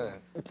하면은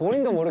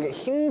본인도 모르게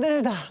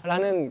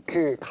힘들다라는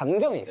그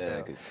감정이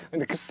있어요. 네,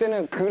 근데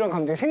그때는 그런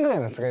감정이 생각이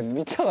안 났어. 그냥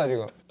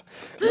미쳐가지고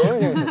너무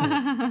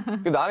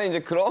재밌었어. 나는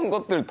이제 그런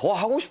것들 더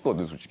하고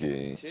싶거든,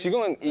 솔직히.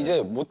 지금은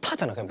이제 못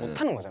하잖아. 그냥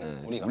못 하는 거잖아.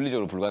 우리가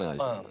물리적으로 불가능하지.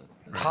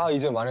 다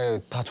이제 만약에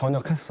다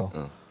전역했어.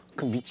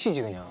 그럼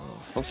미치지 그냥.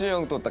 덕진이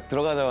형 또 딱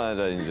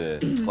들어가자마자 이제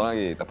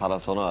전화기 딱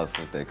받아서 전화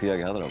왔을 때 그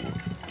이야기 하더라고.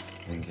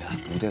 야,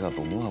 무대가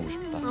너무 하고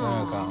싶다.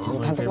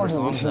 그러니까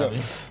단톡방에서 진짜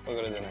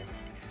그러잖아요.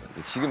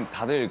 지금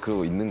다들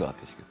그러고 있는 것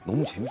같아 지금.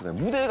 너무 재밌어. 그냥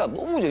무대가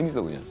너무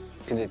재밌어 그냥.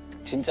 근데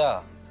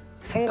진짜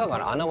생각을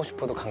안 하고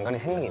싶어도 간간히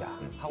생각이 나.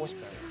 하고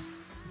싶다.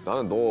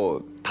 나는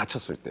너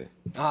다쳤을 때.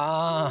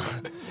 아.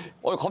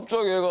 아니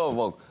갑자기 얘가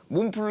막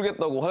몸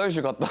풀겠다고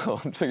화장실 갔다가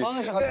갑자기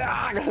화장실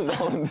갔다. 그래서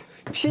나오는데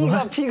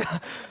피가.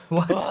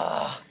 What?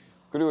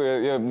 그리고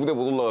얘 무대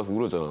못 올라가서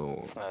울었잖아. 너.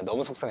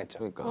 너무 속상했죠.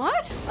 그러니까.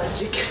 What?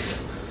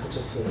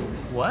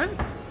 What?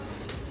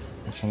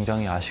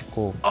 굉장히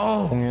아쉽고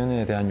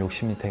공연에 대한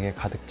욕심이 되게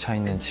가득 차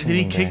있는 Did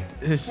he kick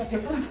친구인데 his?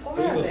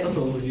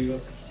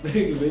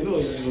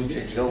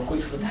 네가 웃고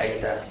있어서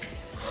다행이다.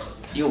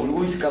 네가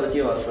울고 있을까봐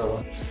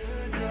뛰어왔어.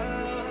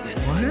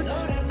 What?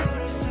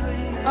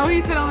 Oh, he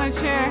sat on a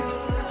chair.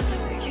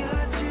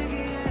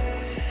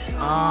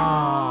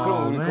 Oh,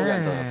 그럼 우리 거기 man.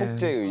 앉잖아.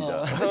 속죄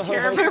의자.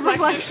 Chair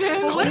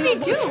reflection. What did he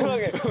do?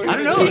 I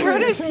don't know. He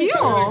hurt his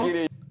heel.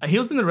 He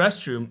was in the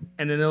restroom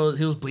and then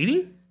he was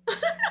bleeding.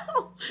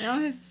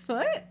 On his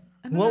foot?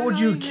 I don't What know would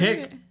how you he did kick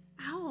it.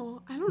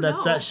 Ow, I don't that's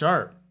know. that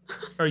sharp?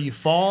 Or you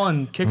fall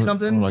and kick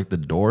something? Like the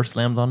door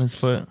slammed on his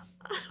foot.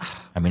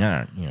 I mean, I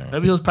don't, you know.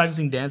 Maybe he was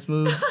practicing dance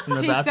moves in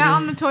the He sat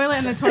on the bathroom. toilet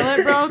and the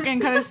toilet broke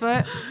and cut his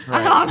foot.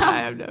 I don't know. I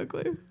have no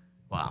clue.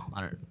 Wow,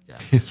 I don't. Yeah.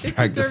 He's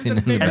practicing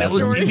in the And it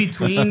was bathroom. in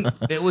between.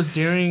 It was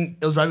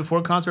right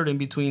before concert, in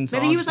between songs.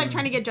 Maybe he was like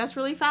trying to get dressed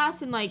really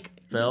fast and like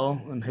fell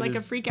just, and hit like a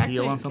his freak heel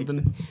accident. on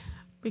something.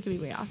 We could be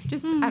way off.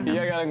 Just I don't know.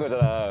 이야기하는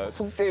거잖아.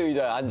 속죄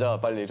의자에 앉아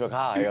빨리 저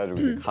가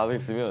해가지고 가서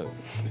있으면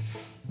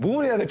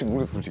뭘 해야 될지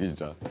모르겠어 솔직히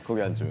진짜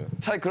거기 앉으면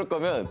차라리 그럴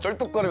거면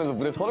쩔뚝거리면서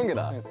무대 서는 게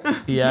나아.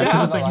 Yeah,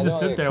 because it's like you just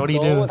sit there. What do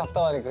you 너무 do?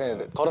 답답하니까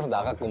그냥 걸어서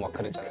나갔고 막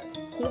그랬잖아요.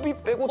 호비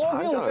빼고 다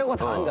호비 형 빼고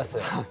다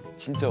앉았어요.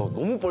 진짜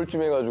너무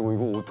뻘쭘해가지고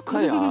이거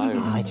어떡하냐.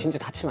 아 진짜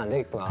다치면 안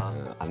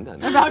되겠구나. 안돼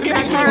안돼. About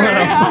getting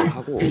hurt.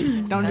 하고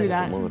Don't do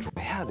that. 뭔가 좀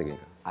해야 돼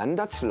그러니까 안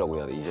다치려고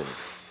해야 돼 이제는.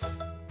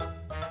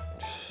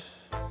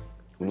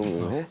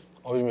 운동 해?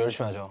 요즘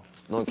열심히 하죠.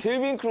 넌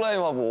켈빈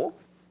클라인 하고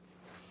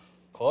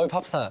거의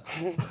팝스타.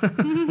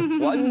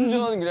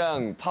 완전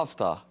그냥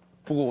팝스타.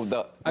 보고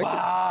나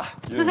와.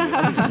 이러는 거.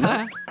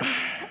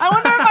 I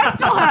wonder if I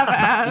still have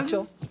abs.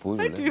 있죠? I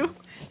보여줄래? do.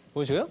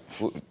 보여줘요?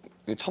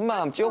 이거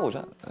천만 한번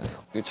찍어보자.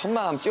 이거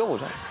천만 한번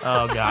찍어보자.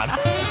 Oh God.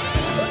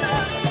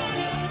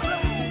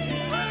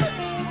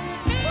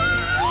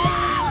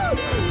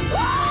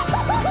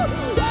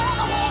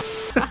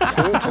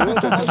 조명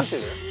좀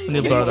꺼주실래요?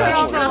 New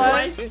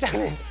brother.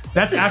 실장님.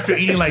 That's after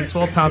eating like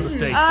 12 pounds of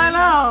steak. I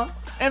know.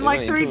 And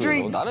like 3 인터뷰로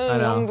drinks. 나는 I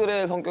know.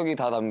 형들의 성격이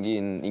다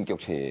담긴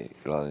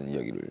인격체라는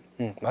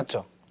이야기를.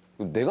 맞죠.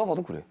 내가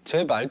봐도 그래.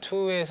 제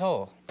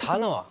말투에서 다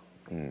나와.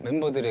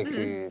 멤버들의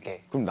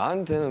그게 그럼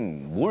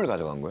나한테는 뭘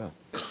가져간 거야?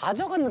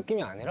 가져간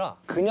느낌이 아니라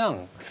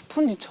그냥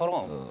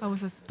스펀지처럼 I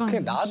was a sponge.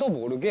 그냥 나도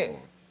모르게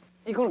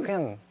이걸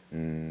그냥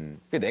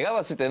내가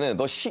봤을 때는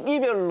너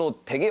시기별로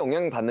되게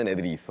영향받는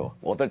애들이 있어.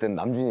 어떨 때는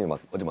남준이 막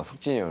어제 막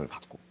석진이 형을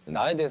받고.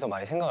 나에 대해서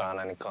많이 생각을 안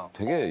하니까.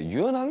 되게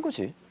유연한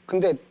거지.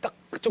 근데 딱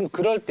좀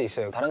그럴 때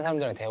있어요. 다른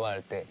사람들이랑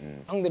대화할 때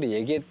형들이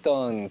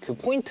얘기했던 그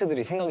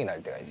포인트들이 생각이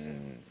날 때가 있어요.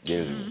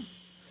 예를 들면.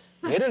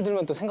 예를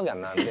들면 또 생각이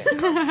안 나는데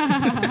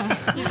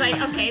He's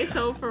like, okay,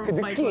 so for 그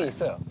like 느낌이 what?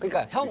 있어요.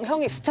 그러니까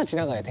형이 스쳐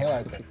지나가요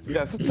대화할 때.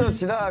 야 스쳐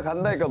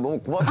지나간다니까 너무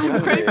고맙긴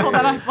한데. Grateful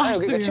that I'm 아니, flashed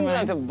그러니까 through your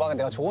친구들한테 막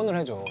내가 조언을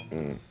해줘.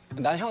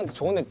 난 형한테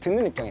조언을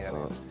듣는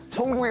입장이잖아요.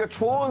 정국이가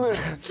조언을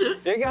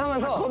얘기를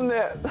하면서 컸네.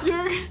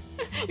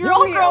 You're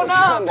all grown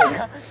up.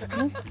 up.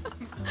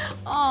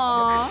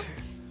 Aww.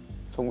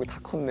 정국이 다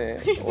컸네.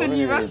 He said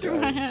you wrapped through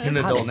my head. You're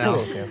an 다 adult now.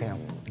 내표가 있어요 그냥.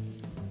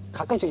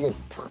 가끔씩 이게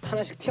탁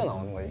하나씩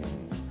튀어나오는 거지.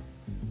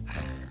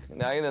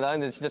 근데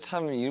나는 진짜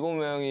참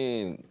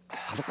 7명이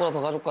가족보다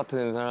더 가족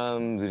같은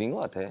사람들인 것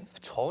같아. 야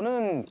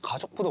저는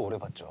가족보다 오래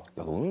봤죠.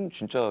 너는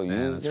진짜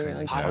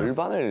인생의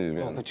절반을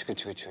그냥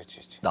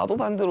그치. 나도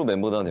반대로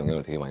멤버들한테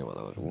영향을 되게 많이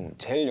받아가지고.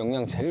 제일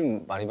영향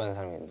제일 많이 받는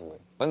사람이 누구예요?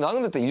 아니,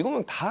 나는 근데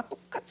 7명 다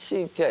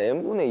똑같이 진짜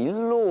n분의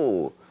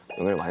 1로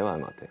영향을 많이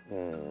받는 것 같아.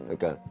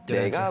 그러니까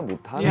내가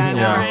못하는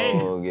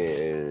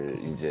영역을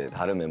이제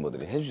다른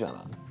멤버들이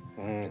해주잖아.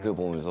 그걸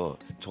보면서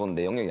저건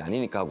내 영역이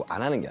아니니까 하고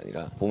안 하는 게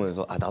아니라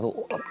보면서 아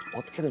나도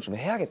어떻게든 좀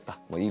해야겠다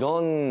뭐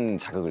이런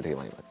자극을 되게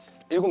많이 받지.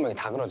 7명이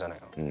다 그러잖아요.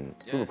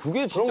 그리고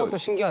그게 진짜 그런 것도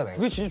신기하다.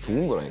 그게 진짜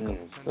좋은 거라니까.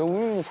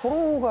 우리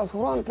서로가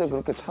서로한테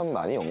그렇게 참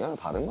많이 영향을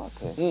받은 것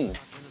같아.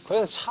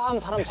 그래서 참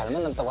사람 잘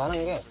만났다고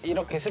하는 게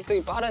이렇게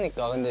습득이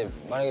빠르니까. 근데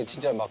만약에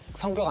진짜 막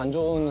성격 안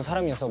좋은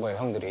사람이었어 봐요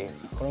형들이.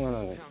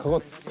 그러면은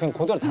그거 그냥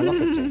그대로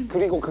닮았겠지.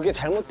 그리고 그게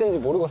잘못된지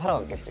모르고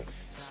살아갔겠지.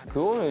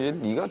 그거는 이제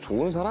네가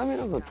좋은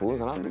사람이라서 좋은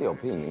사람들이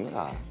옆에 있는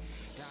거야.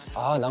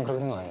 아, 난 그렇게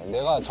생각 안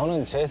해요.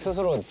 저는 제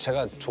스스로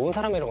제가 좋은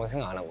사람이라고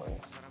생각 안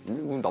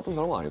하거든요. 나쁜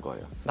사람은 아닐 거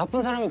아니야.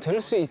 나쁜 사람이 될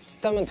수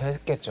있다면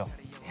됐겠죠.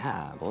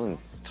 야, 너는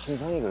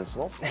천성이 될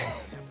수가 없어.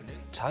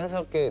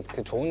 자연스럽게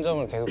그 좋은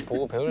점을 계속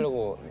보고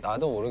배우려고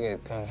나도 모르게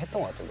그냥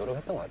했던 것 같아.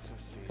 노력했던 것 같아.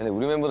 근데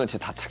우리 멤버들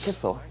진짜 다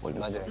착했어. 원래.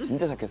 맞아요.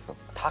 진짜 착했어.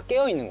 다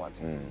깨어 있는 것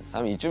같아.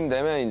 다음 이쯤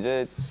되면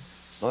이제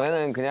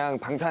너네는 그냥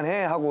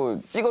방탄해 하고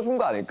찍어준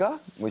거 아닐까?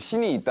 뭐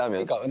신이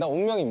있다면. 그러니까 나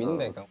운명이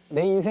믿는다니까.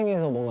 내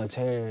인생에서 뭔가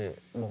제일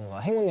뭔가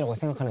행운이라고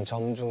생각하는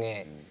점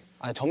중에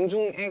점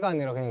중에가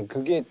아니라 그냥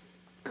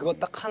그거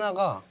딱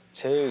하나가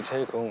제일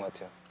그건 것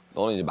같아요.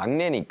 너는 이제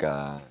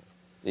막내니까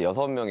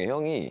 6명의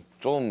형이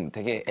좀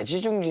되게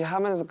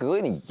애지중지하면서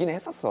그거는 있긴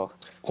했었어.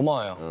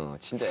 고마워요.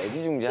 진짜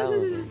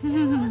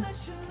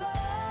애지중지하면서.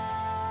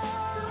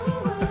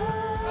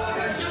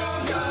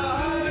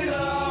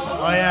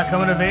 Oh yeah,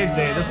 coming of age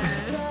day. This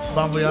is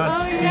Bon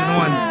Voyage season 1.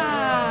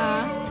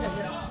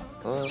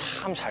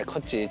 참 잘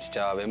컸지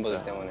진짜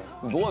멤버들 때문에.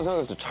 너가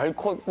생각했을 때 잘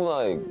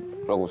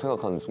컸구나라고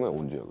생각하는 순간이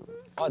언제야? 그래?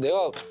 아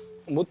내가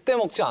못돼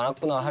먹지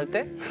않았구나 할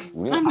때?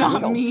 우리는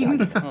아기가 없지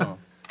않아.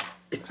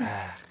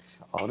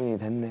 어른이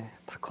됐네.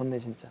 다 컸네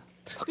진짜.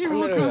 다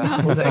컸네를 I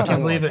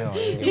can't believe it.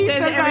 He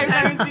says it every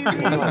time he sees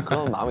me.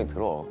 그런 마음이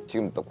들어.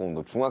 지금 딱 보면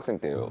너 중학생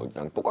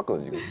때랑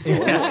똑같거든 지금.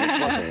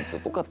 중학생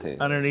때 똑같아.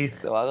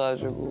 Underneath.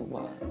 와가지고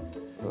막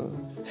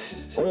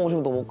똥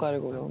오줌도 못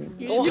가리고 형.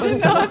 똥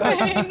오줌도 못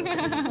가리고.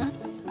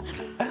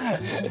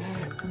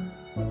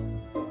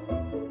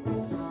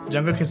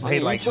 Jungkook has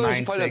paid like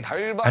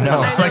 9-6. I know.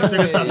 Like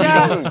Suga stuff.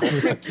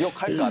 어떻게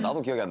기억할까?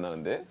 나도 기억이 안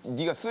나는데.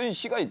 네가 쓴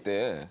시가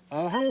있대.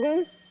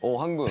 황금?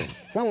 황금.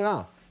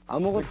 형아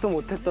아무것도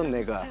못했던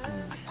내가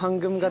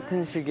황금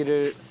같은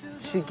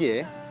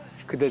시기에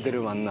그대들을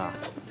만나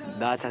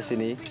나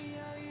자신이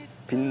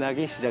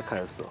빛나기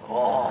시작하였어.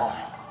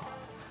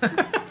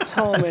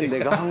 처음엔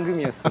내가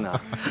황금이었으나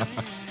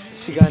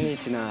시간이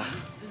지나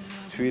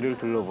주위를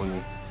둘러보니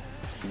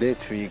내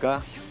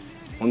주위가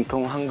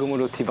온통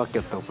황금으로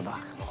뒤바뀌었더구나.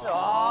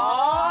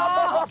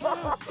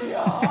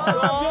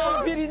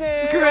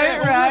 Great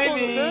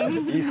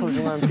writing. 이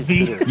소중한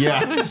빛들을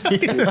Yeah.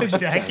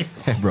 Jackie.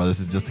 Bro, this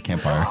is just a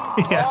campfire.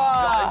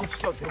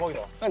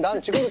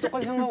 난 지금도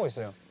똑같이 생각하고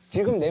있어요.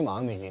 지금 내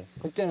마음이지.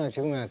 그때는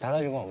지금이랑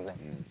달라진 건 없네.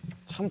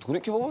 참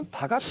돌이켜보면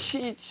다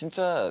같이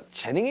진짜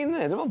재능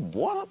있는 애들만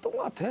모아놨던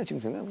것 같아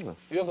지금 생각해보면.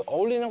 이렇게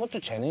어울리는 것도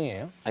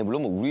재능이에요? 아니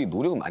물론 뭐 우리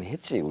노력은 많이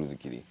했지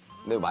우리들끼리.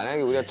 근데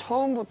만약에 우리가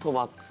처음부터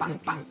막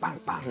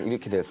빵빵빵빵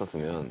이렇게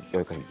됐었으면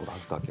여기까지 못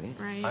왔을 것 같긴 해.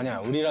 Right. 아니야,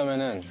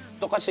 우리라면은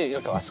똑같이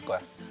이렇게 왔을 거야.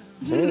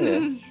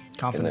 재밌네.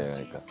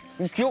 Confidence. 그러니까.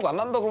 기억 안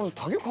난다 그러면서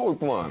다 기억하고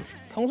있구만.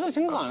 평소에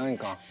생각 안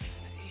하니까.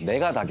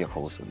 내가 다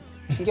기억하고 있어.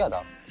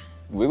 신기하다.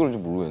 왜 그런지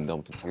모르겠는데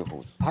아무튼 다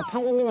기억하고 있어. 밥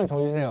한 공기만 더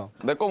주세요.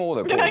 내 거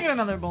먹어 내 Can I 거. get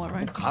another bowl of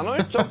rice?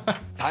 간헐적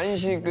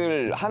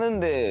단식을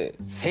하는데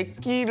세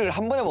끼를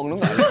한 번에 먹는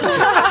거 아니야?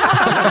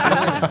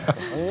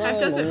 That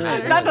doesn't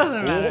matter. That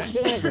doesn't matter.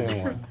 시간이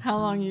되는 거야. How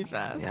long you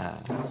fast? 야,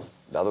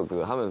 나도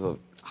그 하면서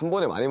한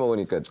번에 많이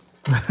먹으니까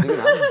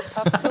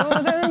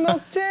밥도잘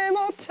먹지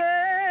못해.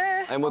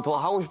 아니 뭐 더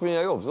하고 싶은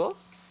이야기 없어?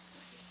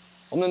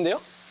 없는데요?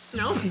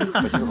 No.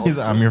 He's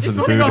like, I'm here for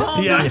the food.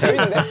 Yeah.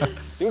 재밌는데?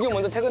 여기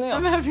먼저 퇴근해요.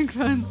 I'm having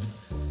fun.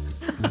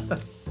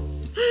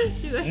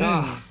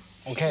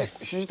 오케이.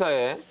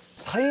 슈시타에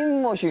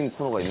타임머신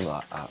코너가 있는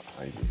거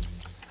알지?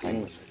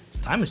 타임머신.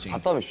 Time machine.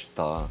 갔다 오면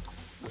슈시타.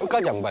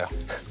 끝까지 안 봐요.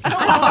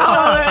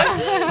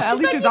 At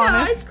least he's Yeah,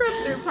 I honest.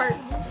 scrubbed through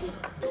parts.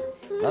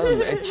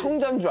 나는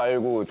애청자인 줄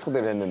알고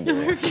초대를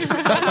했는데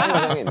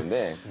타임머신이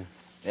있는데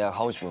내가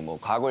가고 싶으면 뭐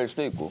과거일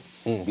수도 있고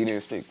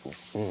미래일 수도 있고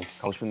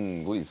가고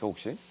싶은 곳 있어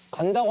혹시?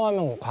 간다고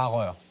하면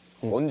과거요.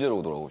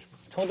 언제로 돌아가고 싶어?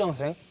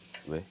 초등학생?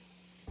 왜?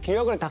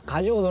 기억을 다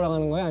가지고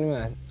돌아가는 거예요?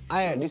 아니면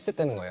아예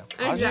리셋되는 거예요?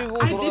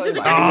 가지고 I 돌아가지 did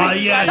it. Ah,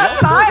 yes.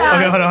 That's what I asked.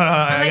 Okay, hold on.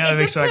 I Like, gotta it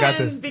make sure I got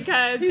depends this.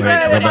 because Wait,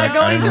 said, go am I back. I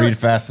going didn't to- read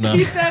fast enough.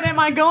 He said, "Am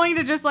I going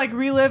to just like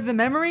relive the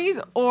memories,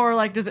 or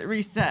like does it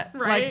reset?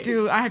 Right. Like,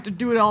 do I have to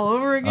do it all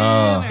over again?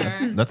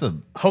 or? That's a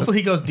Hopefully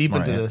he goes deep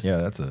smart into an- this. Yeah,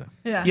 that's a.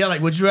 Yeah.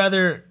 Like, would you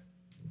rather?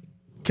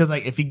 Because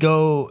like, if you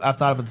go, I've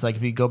thought of it. It's like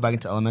if you go back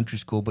into elementary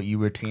school, but you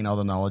retain all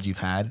the knowledge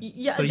you've had.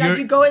 yeah, So like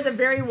you go as a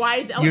very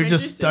wise elementary you're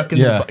just stuck in.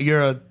 Yeah.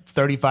 You're a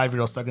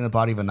 35-year-old stuck in the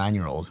body of a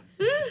 9-year-old.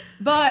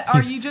 But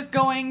are you just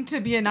going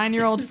to be a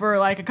 9-year-old for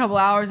like a couple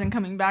hours and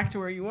coming back to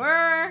where you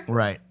were?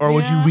 Right. Or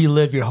would you Yeah.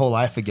 relive your whole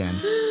life again?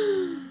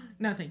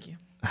 No, thank you.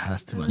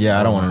 That's too much.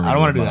 Yeah, I don't want to. I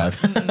don't want to do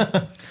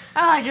that.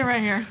 I like it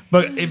right here.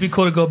 But it'd be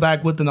cool to go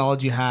back with the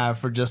knowledge you have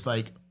for just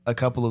like a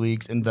couple of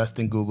weeks, invest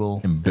in Google.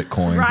 In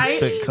Bitcoin.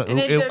 Right? Bitco- And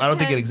I don't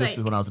think it depends,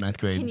 existed like, when I was in 9th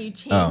grade. Can you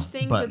change Oh,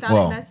 things but- without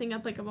well- it messing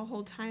up like a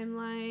whole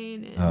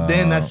timeline? And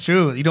Then that's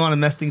true. You don't want to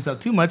mess things up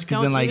too much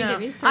because then Don't like even Yeah. get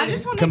me I started.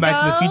 just want to come back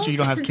to the go future, you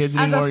don't have kids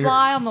as anymore. a You're-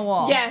 fly on the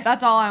wall. Yes.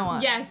 That's all I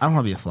want. Yes. I don't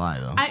want to be a fly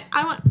though.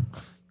 I want.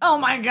 Oh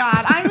my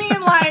god! I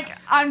mean, like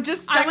I'm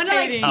just spectating. I want to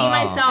like see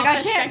myself. Like,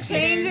 I can't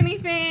change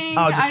anything.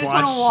 Oh, I just just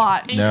want to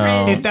watch.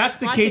 No. If that's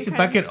the case, if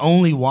I could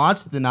only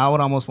watch, then I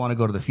would almost want to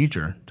go to the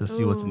future to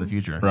see what's in the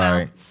future.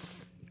 Right.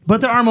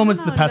 But there are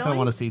moments in the past that I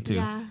want to see too.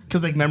 Yeah.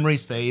 Because like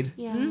memories fade.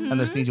 Yeah. And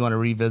there's things you want to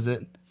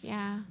revisit.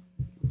 Yeah.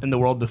 In the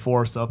world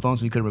before cell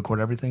phones, we could record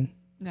everything.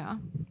 Yeah.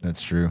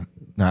 That's true.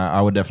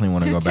 I would definitely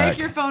want to go Just back. take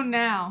your phone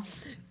now.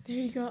 There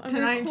you go. To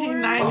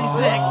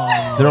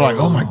 1996. They're like,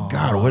 oh my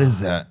God, what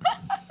is that?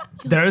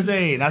 There's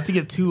a, not to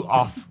get too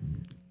off.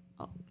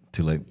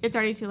 Too late. It's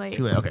already too late.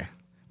 Too late. Okay.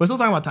 We're still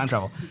talking about time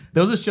travel.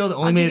 There was a show that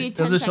only made it.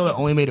 There was a show that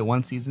only made it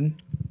one season.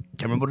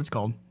 Can't remember what it's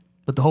called.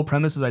 But the whole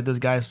premise is like this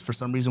guy for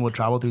some reason would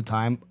travel through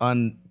time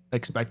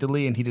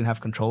unexpectedly, and he didn't have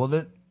control of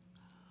it.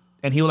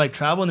 And he would like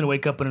travel and then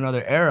wake up in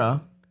another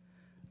era.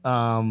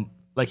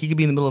 Like he could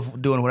be in the middle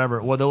of doing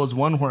whatever. Well, there was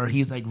one where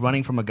he's like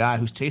running from a guy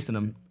who's chasing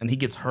him, and he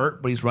gets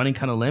hurt, but he's running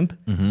kind of limp.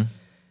 Mm-hmm.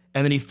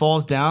 And then he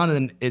falls down,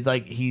 and then it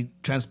like he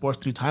transports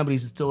through time, but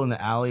he's still in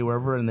the alley,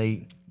 wherever, and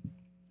they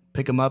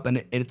pick him up,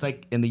 and it's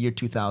like in the year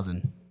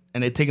 2000,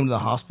 and they take him to the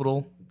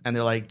hospital, and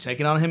they're like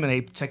checking on him, and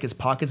they check his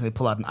pockets, and they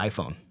pull out an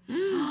iPhone,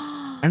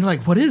 and they're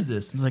like, "What is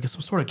this?" And it's like it's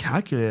some sort of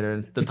calculator,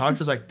 and the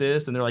doctor's like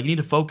this, and they're like, "You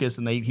need to focus,"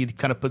 and he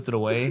kind of puts it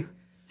away.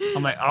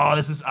 I'm like, "Oh,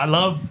 I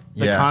love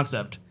the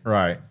concept."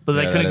 Right. But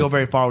they couldn't go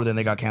very far with it, and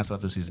they got canceled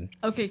after the season.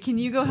 Okay, can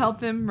you go help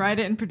them write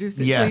it and produce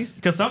it, Yes, please?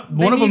 because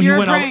one of them he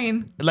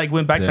went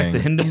went back to like Dang. the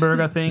Hindenburg,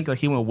 I think. Like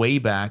he went way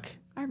back.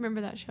 I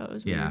remember that show. It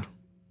was Yeah. weird.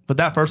 But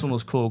that first one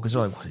was cool because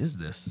you're like, what is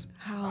this?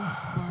 How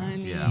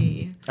funny. Yeah. All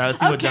right, let's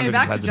see what Okay, Jungkook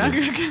back to decides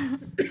to do.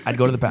 Jungkook. I'd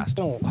go to the past.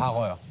 좀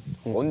과거요.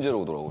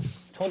 언제로 돌아오고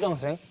싶어?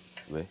 초등학생?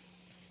 왜?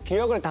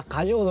 기억을 다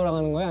가지고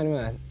돌아가는 거예요?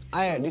 아니면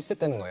아예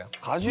리셋되는 거예요?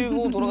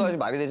 가지고 돌아가야지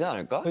말이 되지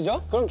않을까?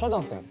 그죠? 그럼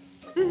초등학생.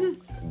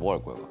 뭐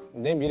할 거야?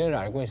 내 미래를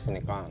알고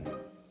있으니까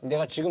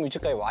내가 지금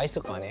위치까지 와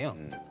있을 거 아니에요?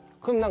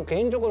 그럼 난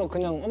개인적으로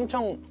그냥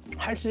엄청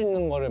할 수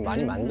있는 거를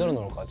많이 만들어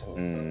놓을 것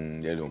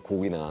같은데. 예를 들면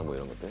곡이나 뭐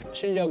이런 것들.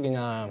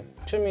 실력이나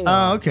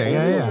춤이나 okay,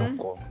 yeah.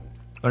 좋고.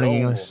 Learning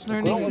English.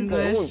 Learning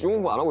English.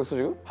 영어 안 하고 있어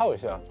지금? 하고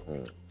있어요.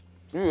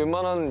 이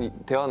웬만한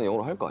대화는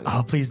영어로 할 거 아니야?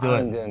 Oh, please do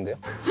안 it. 되는데요?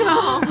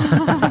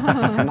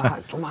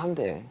 좀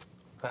한대.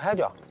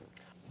 해야죠.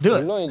 Do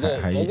it. 물론 이제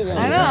I 애들이랑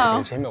know.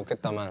 놀면 되게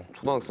재미없겠다만.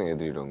 초등학생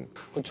애들이랑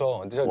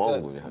그렇죠. 뭐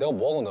하고 노냐? 내가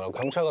뭐 하고 놀아?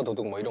 경찰과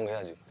도둑 뭐 이런 거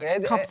해야지.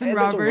 애들 Cops and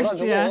좀 robbers,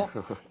 놀아주고. yeah.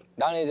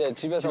 나는 이제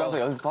집에서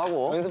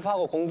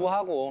연습하고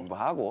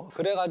공부하고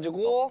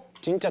그래가지고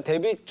진짜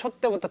데뷔 초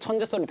때부터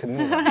천재 소리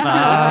듣는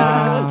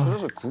거야. 천재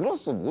소리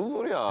들었어. 뭔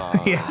소리야?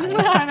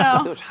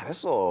 그때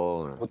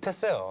잘했어.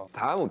 못했어요.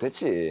 다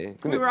못했지.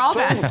 근데 We were all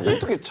bad. 처음부터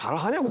어떻게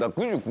잘하냐고 나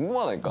그게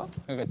궁금하다니까.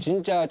 그러니까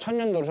진짜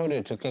천년도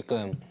소리를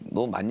듣게끔.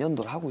 너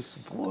만년도를 하고 있어.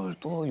 뭘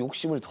또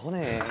욕심을 더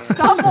내.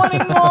 Stop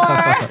wanting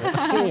more.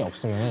 욕심이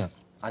없으면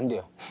안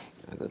돼요.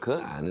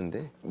 그건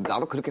아는데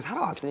나도 그렇게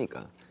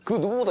살아왔으니까. 그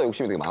누구보다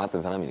욕심이 되게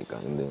많았던 사람이니까.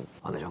 근데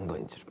어느 정도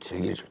이제 좀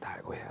즐길 줄 다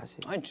알고 해야지.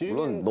 아니,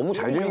 물론 너무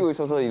잘 즐기고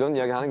있어서 이런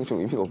이야기 하는 게 좀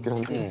의미가 없긴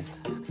한데.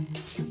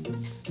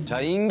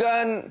 자,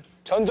 인간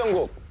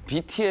전정국.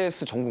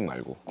 BTS 정국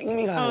말고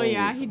꿈이라는. Oh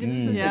yeah, he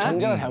did. Yeah.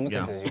 전제가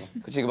잘못됐어요 지금.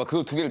 그치, 막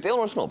그 두 개를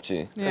떼어놓을 수는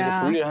없지. 그렇게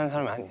Yeah. 분리를 하는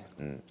사람이 아니에요.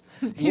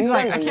 He's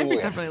like, I can't be 전정국이에요.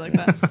 separately like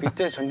that.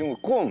 BTS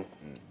전정국 꿈.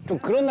 좀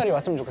그런 날이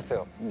왔으면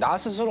좋겠어요. 나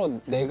스스로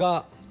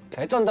내가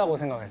개쩐다고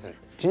생각했을 때.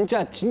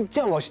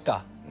 진짜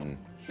멋있다.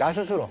 나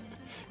스스로.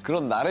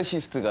 그런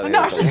나르시스트가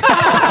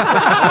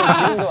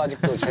지금도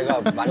아직도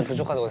제가 많이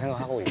부족하다고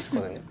생각하고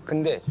있거든요.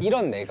 근데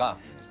이런 내가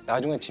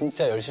나중에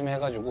진짜 열심히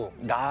해가지고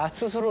나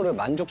스스로를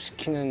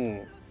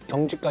만족시키는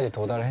경지까지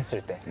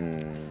도달했을 때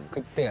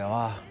그때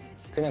와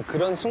그냥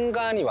그런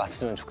순간이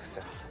왔으면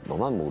좋겠어요.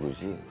 너만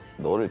모르지.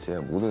 너를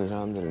제외한 모든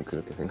사람들은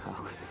그렇게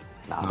생각하고 있어.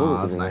 나도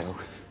그렇게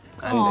생각하고 있어.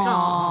 안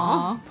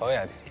돼. 더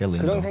해야 돼.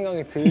 그런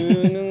생각이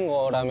드는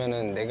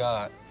거라면은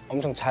내가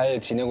엄청 잘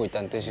지내고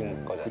있다는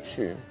뜻인 거잖아.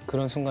 그치.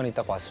 그런 순간이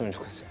딱 왔으면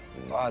좋겠어요.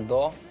 와,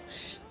 너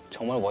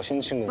정말 멋있는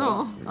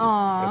친구구나.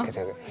 이렇게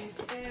되게.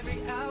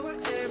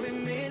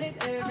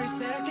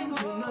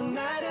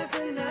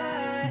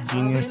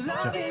 Genius.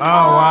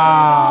 Oh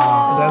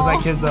wow, that's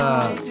like his.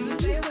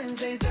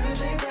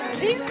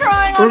 He's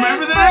crying on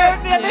Remember his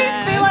that? birthday.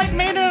 They like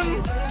made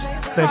him.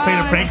 They played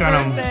a on prank his on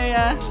him. birthday,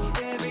 yeah.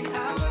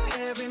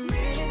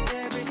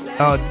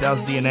 Oh, that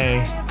was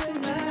DNA.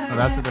 Oh,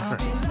 that's a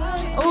different.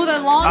 Oh, the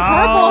long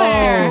purple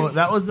hair. Oh,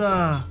 that was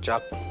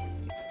쫙.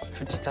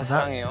 수치타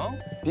사랑해요.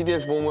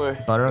 BTS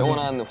보물 Butter.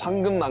 영원한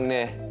황금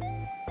막내.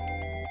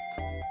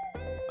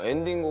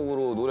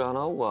 엔딩곡으로 노래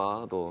하나 하고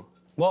가. 또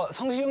뭐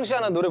성시경 씨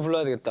하나 노래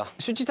불러야 되겠다.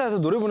 수치타에서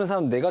노래 부르는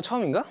사람 내가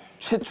처음인가?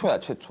 최초야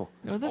최초.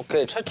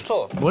 오케이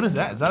최초. What is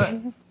that? Is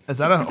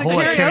that a It's a whole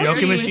like,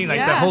 karaoke karaoke, machine? Like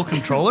yeah. that whole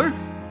controller?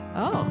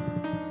 Oh.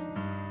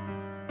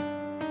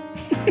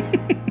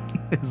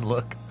 His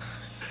look.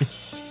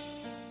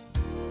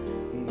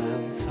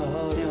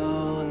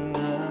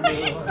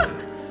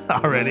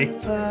 Already.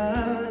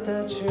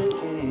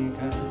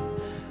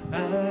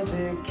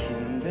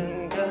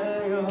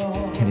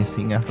 Can he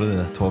sing after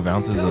the 12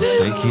 ounces of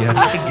steak he had?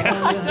 I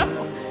guess.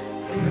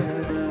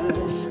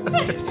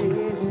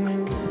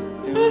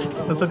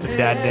 That's such a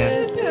dad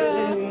dance.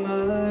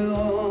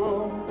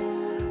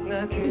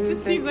 This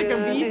just seems like a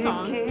V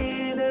song.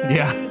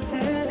 Yeah.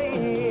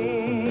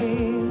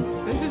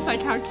 This is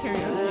like how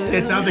karaoke is.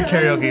 It sounds like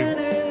karaoke.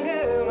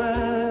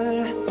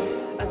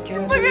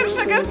 Look at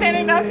Suga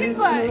standing up. He's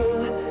like,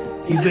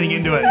 He's getting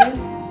into it.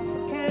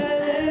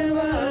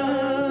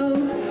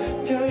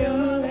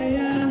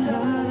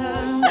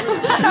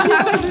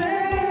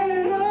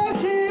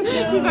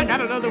 He's like, I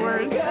don't know the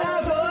words. He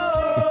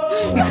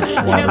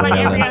knows like Watermelon.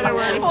 every other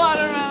word.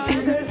 watermelon.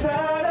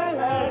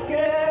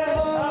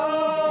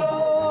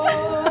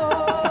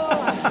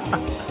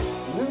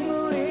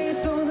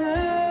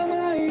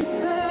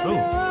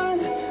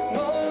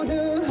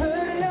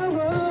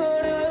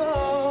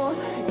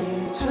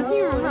 How do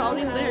you remember all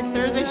these lyrics?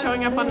 Or are they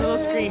showing up on the little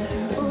screen?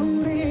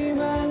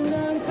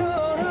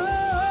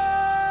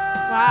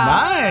 Wow.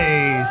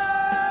 Nice.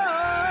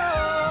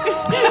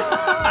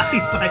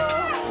 He's like,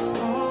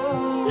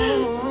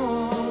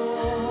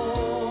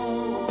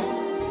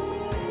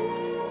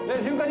 네,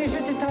 지금까지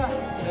슈치타.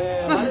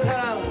 네, 많은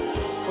사랑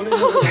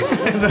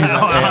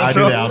보내주셔서 I do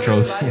the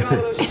outros.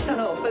 마지막으로 슈치타는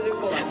없어질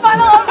것 같아요.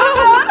 Final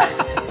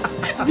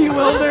episode.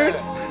 Bewildered.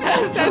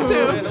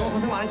 Tattoo. 네, 너무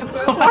고생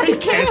많으셨고요. why are you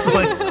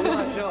canceling?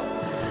 수고하십시오.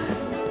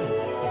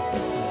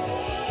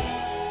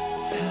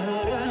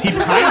 He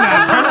timed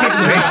that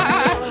perfectly.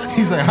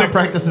 He's like, I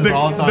practice this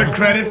all the The time.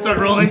 credits start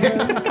rolling.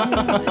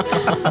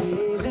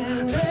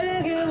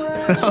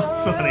 That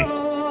was funny.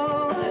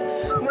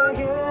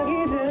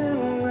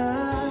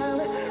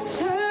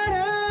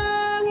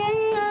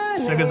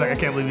 Suga's like, I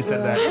can't believe you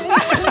said that.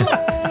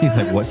 He's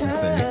like, what to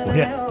say?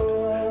 Yeah.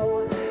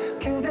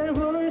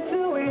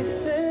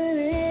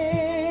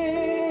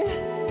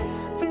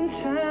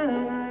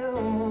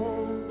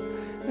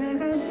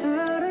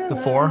 The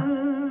 4?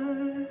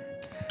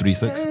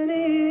 3-6?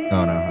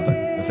 No, no. I thought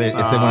if they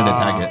wanted to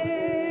tag it.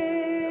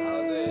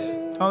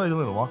 Oh, they did a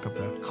little walk up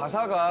there.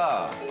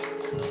 가사가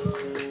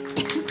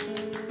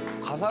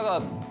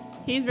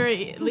He's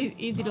very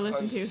easy to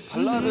listen to.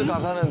 발라드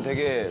가사는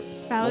되게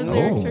Ballad Oh.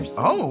 lyrics are so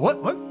Oh, what?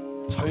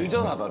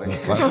 절절하다네.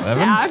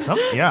 Sad?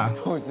 Yeah.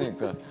 보고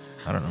있으니까.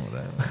 I don't know what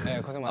that is.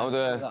 네, 고생 아무튼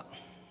많으셨습니다.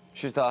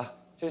 슈타.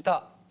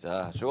 슈치타.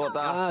 자, 죽었다.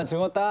 아,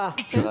 즐거웠다.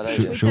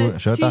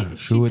 쉬었다.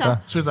 Suga.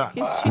 Shita.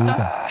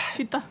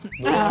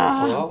 더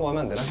하고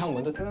하면 안 되나? 형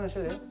먼저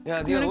퇴근하실래요?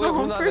 야, 네가 노래 go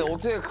home 부르는데 first?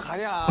 어떻게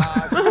가냐,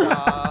 진짜.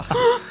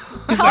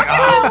 I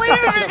can't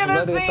believe you're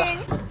gonna sing.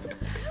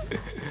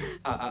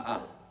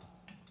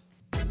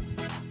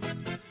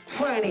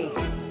 20,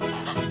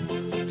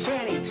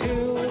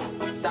 22,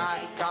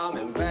 side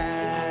coming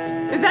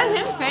back. Is that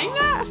him saying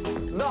that?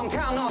 Long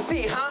time no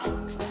see, huh?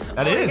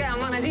 That is.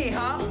 오래간만이지,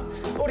 huh?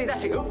 우리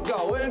다시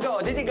웃고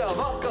울고 지지고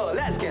먹고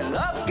let's get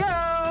loco.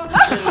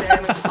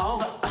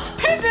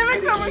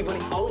 Pandemic's over. 기분이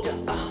오죠.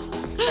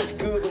 다시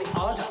구분이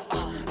오죠.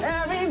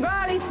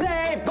 Everybody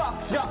say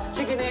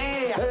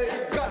벅적지근해.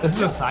 This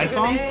is a Psy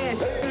song?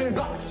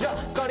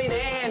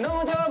 벅적거리네.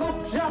 노저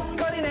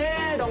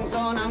북적거리네.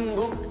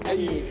 동서남북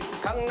에이.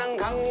 강남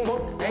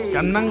강북 에이.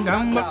 강남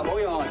강북. 싹 다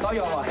모여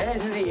떠요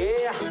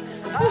해수리에.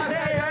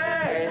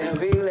 Can you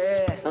feel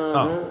it?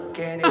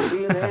 Can you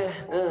feel it?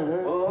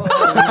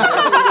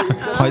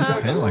 Why is this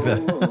sound like that?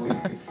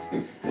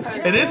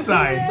 It is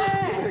Psy.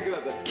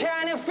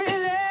 Can you feel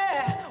it?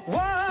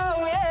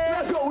 Whoa, yeah.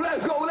 Let's go,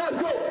 let's go, let's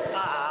go.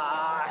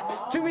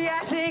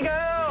 준비하시고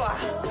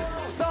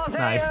쏘세요.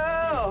 Nice.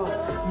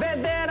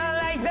 That I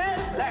like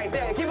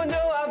that. 기분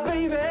좋아,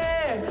 baby.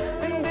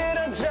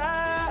 흔들어줘.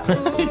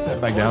 He sat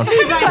back down.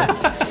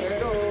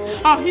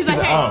 Oh, he's like,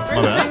 hey, oh,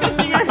 we're my the bad.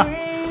 singer.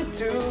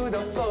 To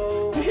the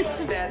floor.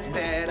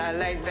 That I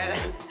like that.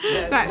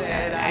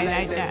 That I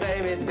like that.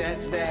 Baby,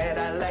 that I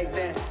like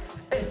that.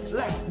 It's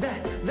like that.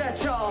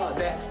 That's all.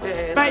 That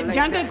I But like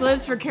Jungkook that.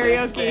 lives for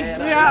karaoke.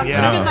 Yeah.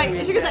 Yeah.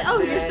 Suga's like,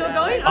 oh, you're still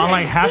going? On Okay.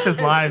 like half his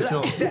lives,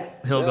 he'll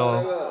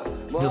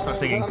start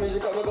singing.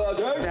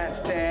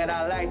 That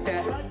I like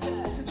that.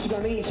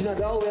 시간이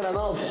지나도 when I'm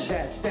old.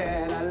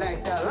 That I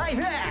like that. Like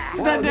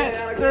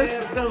that.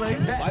 They're still like,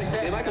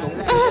 내 마이크 너무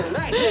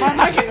my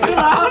mic is too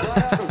loud.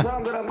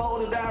 사람들은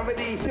모두 다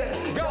ready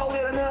set.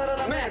 겨울에는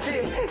늘어나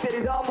매치.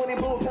 때리던 분이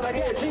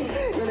불편하겠지.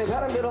 연애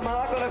바람대로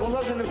막거나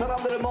공사주는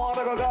사람들을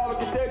모아다가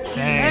가볍게 떼기.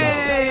 Dang.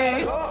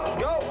 Hey. Go,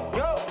 go,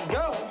 go,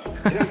 go.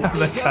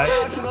 The cut.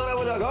 다시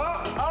놀아보자고.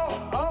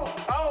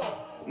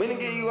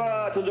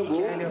 민기와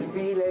조정국. Can you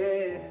feel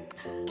it?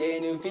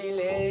 Can you feel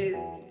it?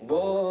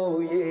 Whoa,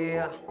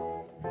 yeah.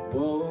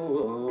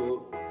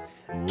 Whoa.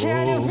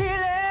 Can you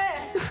feel it?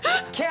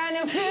 Can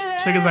you feel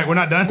it? Suga's like, we're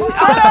not done. He's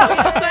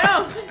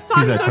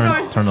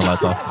like, turn the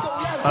lights off.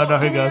 Oh no,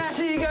 here he goes.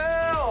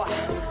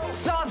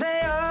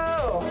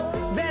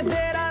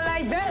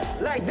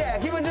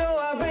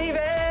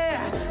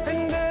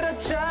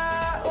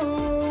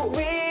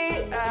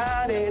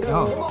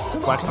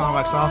 Oh, wax on,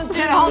 wax off.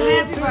 Did a whole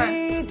dance for it.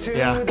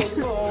 Yeah.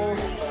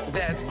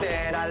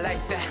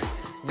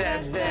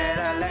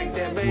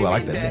 Ooh, I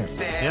like that dance.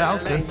 Yeah, that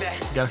was good.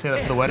 Gotta say that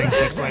for the wedding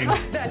next wedding.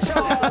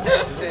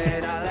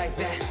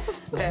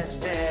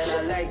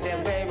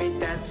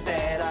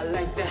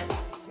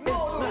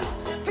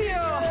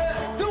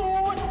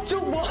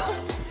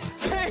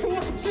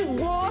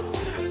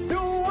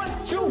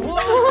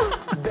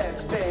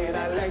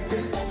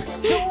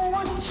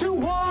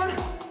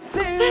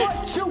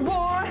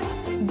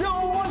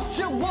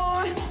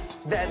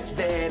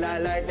 that, I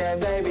like that,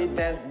 baby,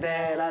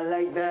 that, I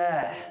like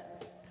that.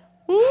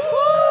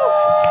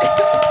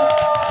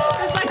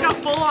 It's like a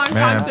full-on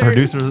Man, concert.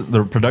 producers,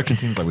 the production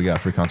team's like, we got a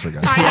free concert,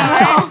 guys.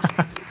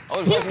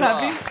 좋습니다.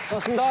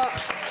 좋습니다.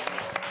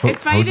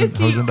 It's funny to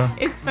see. Hosenda?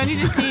 It's funny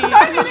to see.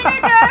 Starts eating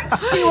again.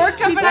 He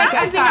worked up He's an like,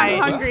 I think I'm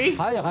appetite. hungry.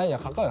 가야,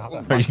 가까이.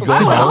 Are you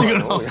going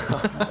home?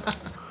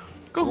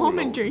 Go home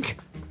and drink.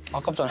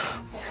 아깝잖아.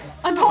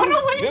 I don't want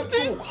to waste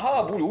it.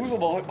 가, 뭐 여기서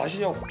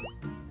마시냐고.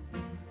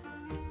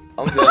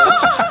 아무튼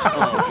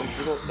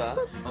즐거웠다.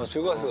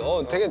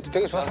 즐거웠어.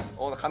 되게 좋았어.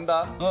 나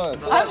간다.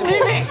 수고하시고.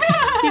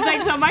 He's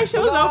like, so my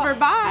show's over.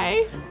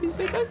 Bye. He's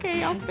like,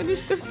 okay, I'll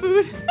finish the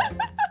food.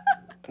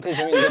 되게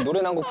재밌는데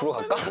노래 한 곡 부르러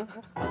갈까?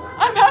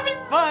 I'm having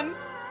fun.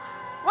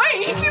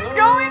 Wait, he keeps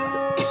going.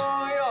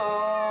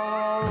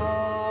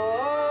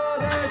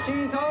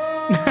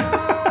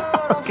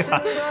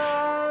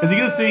 Is he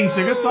gonna sing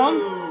Suga's song?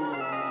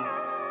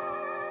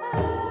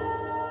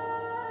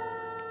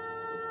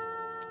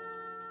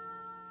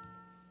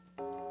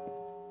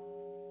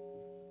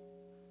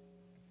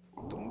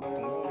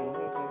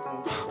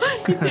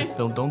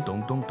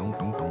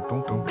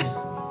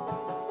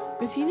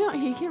 Does he know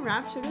he can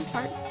rap Sugar's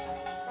parts?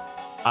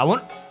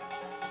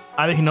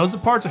 Either he knows the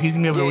parts or he's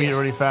gonna be able to read it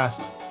really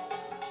fast.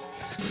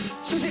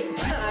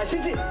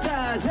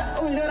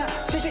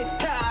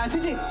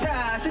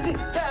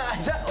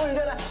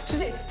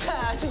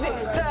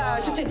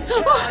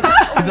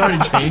 He's already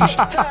changed. He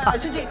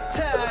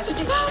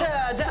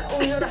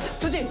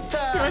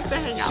wants to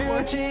hang out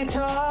more.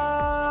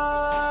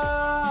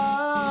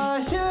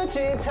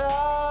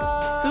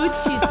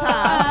 Suchwita.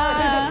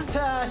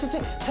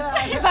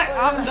 He's like,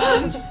 I'm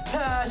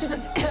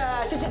done.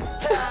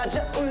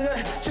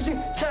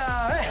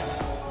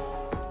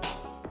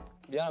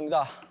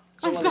 미안합니다.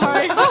 I'm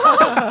sorry.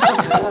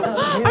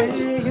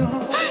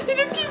 He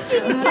just keeps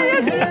singing.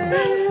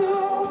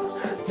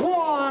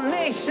 One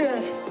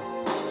nation,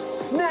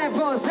 snap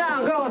on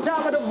sound goes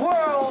over the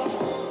world.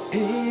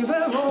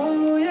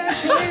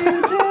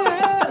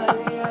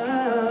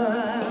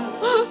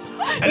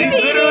 And he's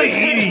literally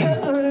eating.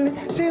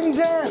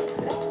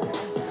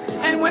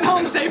 And went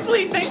home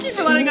safely. Thank you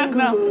for letting us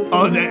know.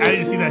 Oh, I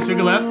didn't see that.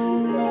 Suga left?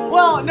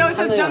 Well, no, it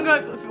says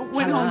Jungkook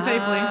went home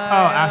safely.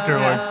 Oh,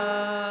 afterwards.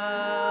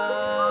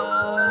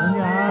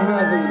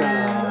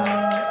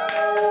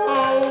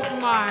 Oh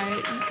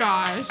my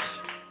gosh.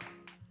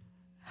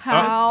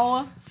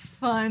 How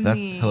funny.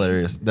 That's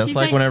hilarious. That's He's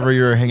like like- whenever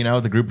you're hanging out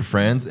with a group of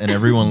friends and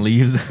everyone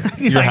leaves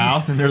your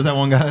house and there's that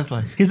one guy that's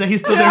like, He's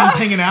still there just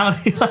hanging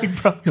out. He's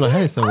like, bro. you're like,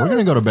 hey, so we're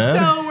gonna go to bed.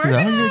 So we're He's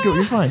like, oh,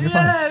 you're fine. You're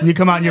fine. You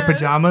come out in your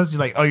pajamas. You're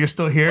like, oh, you're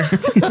still here.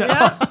 He's like,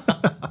 oh.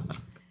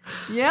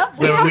 Yep,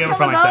 We we have have a some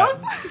friend of like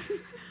those.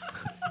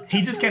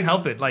 He just can't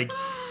help it. Like,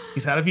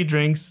 he's had a few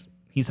drinks.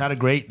 He's had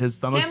his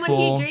stomach's And when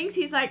full. he drinks,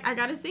 he's like, I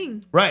gotta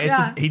sing. Right. It's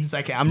Yeah. just, he's just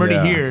like, I'm already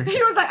Yeah. here.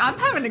 He was like, I'm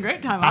having a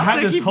great time. I I'm have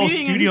gonna this keep whole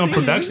eating studio and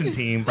singing." production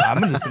team. But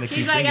I'm just going to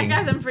keep He's like, singing. I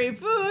got some free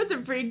food,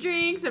 some free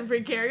drinks, some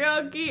free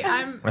karaoke.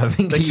 I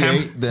think he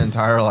ate the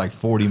entire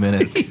 40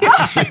 minutes. he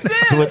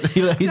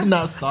did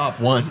not stop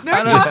once. They're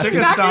I know talking Suga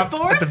back and stopped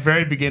forth. at the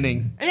very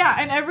beginning. Yeah,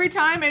 and every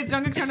time it's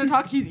Jungkook's turn to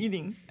talk, he's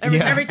eating. Every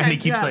time. And he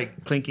keeps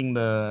clinking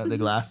the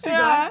glass.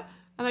 Yeah.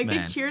 And like Man.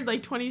 they've cheered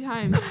like 20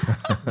 times.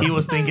 He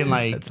was thinking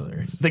That's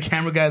hilarious. the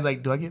camera guy's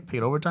like, do I get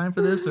paid overtime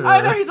for this? Or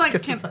I know, he's like,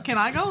 'Cause can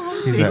I go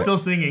home? he's still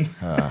singing.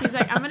 He's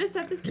like, I'm gonna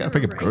set this. You gotta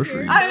pick up camera right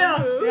groceries. here. I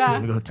know, yeah.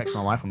 I'm gonna go text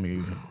my wife when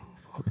we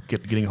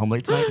getting home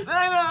late tonight.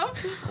 I know.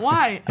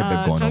 Why?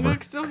 babe, going over.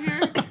 Jungkook's still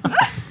here?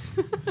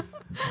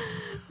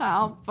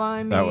 How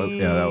funny.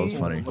 That was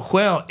funny.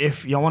 Well,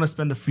 if y'all want to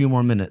spend a few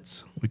more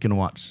minutes, we can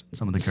watch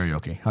some of the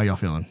karaoke. How y'all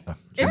feeling?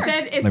 It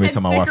said Let me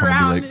tell my wife stick I'm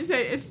gonna be around. late. It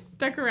said it's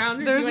stuck around.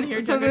 If There's, you want to hear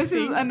so Jungkook this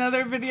is sing.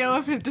 another video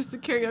of it, just the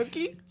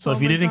karaoke. So Oh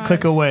if you my didn't God.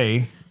 click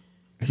away,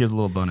 here's a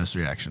little bonus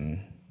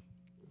reaction.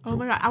 Oh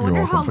my god! I You're wonder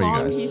welcome how for you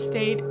long guys. he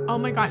stayed. Oh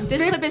my god!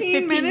 This clip is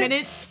 15 15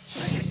 minutes?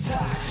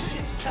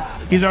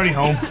 minutes. He's already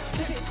home.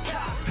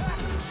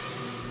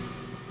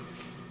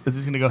 Is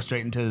this gonna go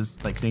straight into his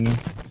singing?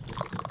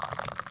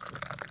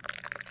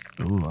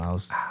 Ooh, that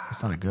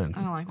sounded good.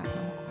 I don't like that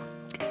sound.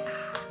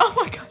 Oh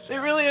my gosh, it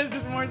really is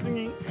just more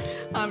singing.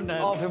 I'm done.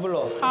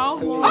 배불러. How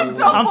long? I'm so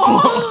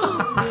full.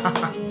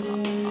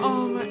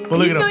 Oh my! Well,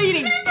 look He's at still him.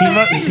 eating.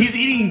 He's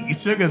eating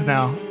Sugas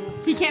now.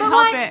 He can't But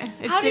help like, it.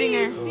 It's how do sitting you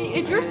there. see?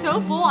 If you're so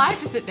full, I have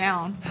to sit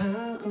down.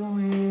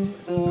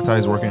 That's how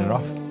he's working it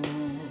off.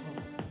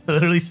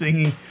 Literally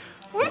singing.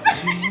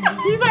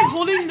 He's like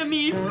holding the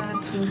meat.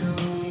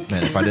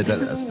 Man, if I did that,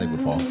 that steak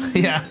would fall.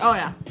 Yeah. Oh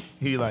yeah.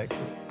 He'd be like,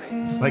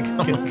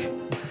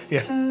 yeah.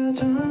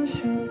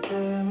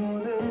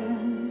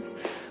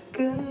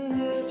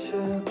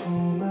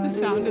 The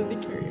sound of the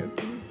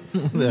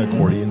karaoke. The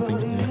accordion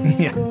thing.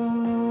 Yeah.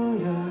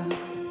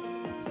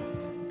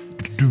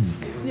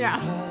 Yeah.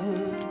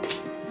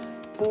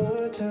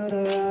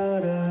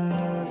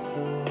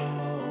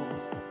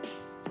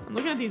 I'm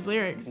looking at these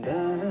lyrics.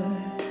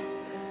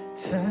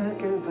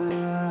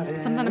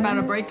 Something about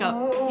a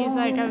breakup. He's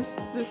like,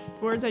 the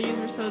words I used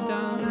were so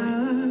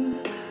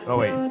dumb. Oh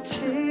wait,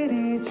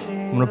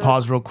 I'm gonna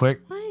pause real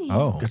quick.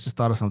 Oh. I just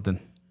thought of something.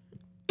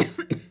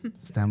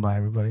 Stand by,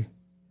 everybody.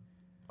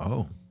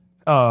 Oh.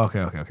 Oh,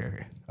 okay.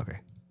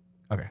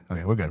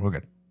 We're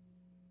good.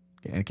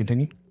 Okay, and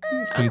continue.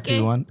 3,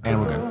 2, 1, and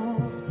we're good.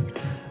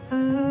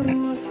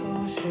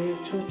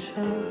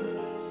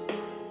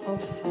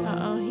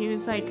 Uh-oh, he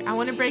was like, I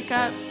want to break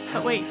up,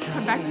 but wait,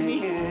 come back to me.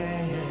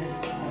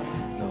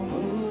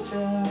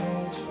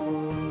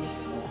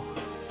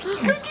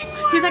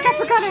 He's like, I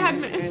forgot I had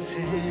minutes.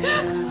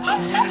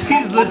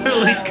 He's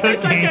literally cooking.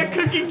 It's like a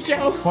cooking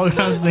show. While we're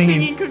not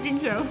singing. Singing cooking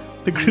show.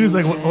 The crew's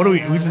like, what do we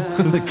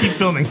just keep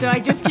filming? They're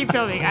like, just keep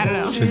filming. I don't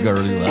know. Should go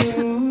really loud.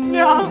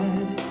 No.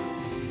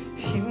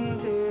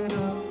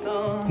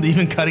 They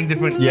even cutting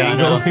different Yeah, I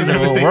know. angles He's and like,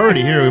 well, everything. we're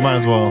already here. We might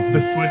as well.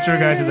 The switcher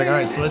guys is like, all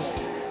right, switch.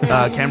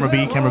 Camera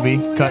B,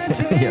 cut.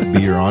 Yeah,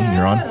 B, you're on.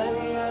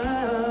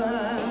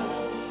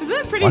 This is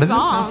a pretty Why does song.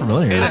 this sound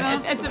familiar?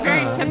 It's a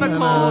very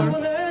typical.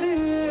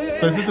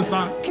 Is it the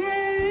song?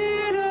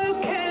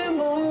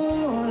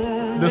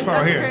 This part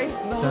right here.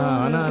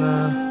 Oh,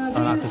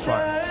 not this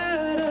part.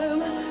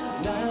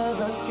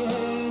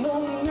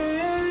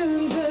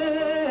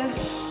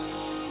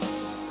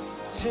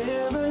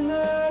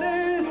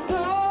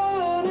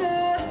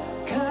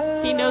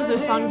 He knows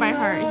this song by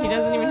heart. He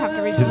doesn't even have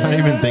to read. He's not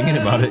even thinking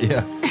about it.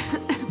 Yeah.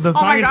 The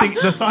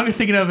song you're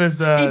thinking of is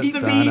the.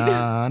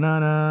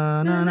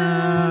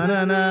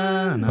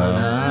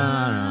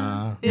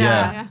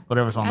 Yeah.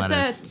 Whatever song that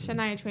is. That's a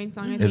Shania Twain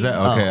song. I think. Is that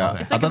okay? Oh,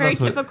 okay. It's like a very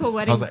typical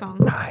wedding song.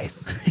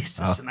 Nice. He's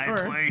just Shania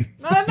Twain.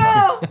 Oh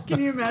no!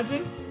 Can you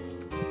imagine?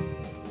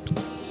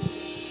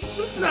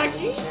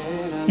 Smacky.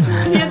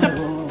 He has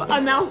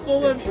a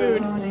mouthful of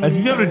food. As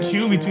you be able to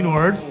chew between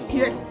words.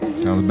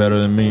 Sounds better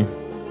than me.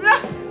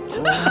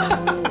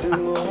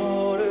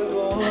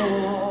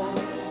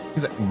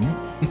 He's like,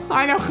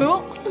 I know,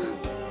 cool.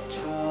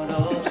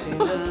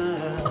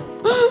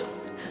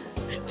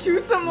 Chew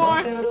some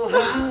more.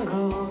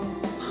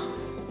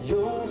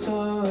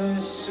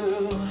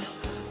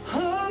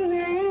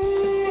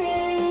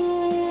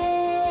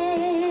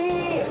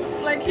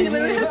 Like he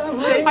literally has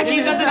steak. Like he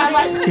doesn't have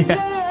like.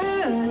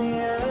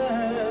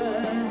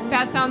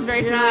 That sounds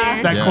very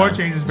familiar. That chord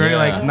change is very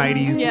like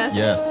 90s. Yes.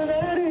 Yes.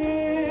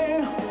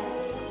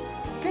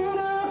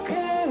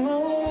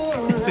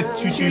 It's a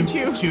choo choo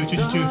choo choo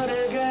choo.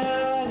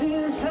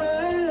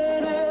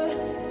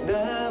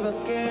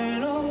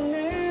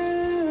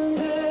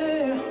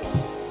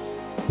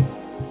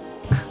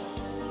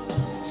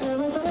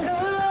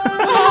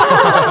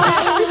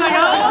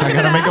 I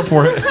gotta make up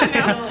for it.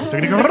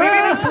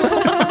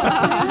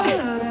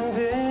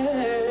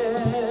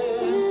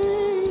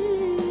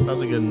 That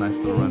was a good, nice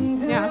little run.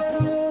 Yeah.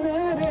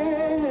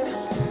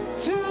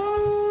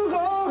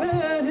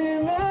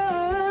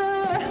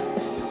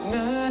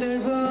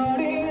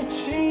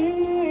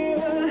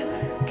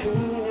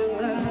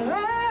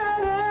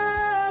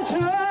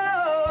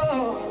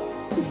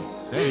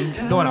 Hey, he's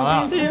going all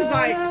out. He's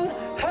like.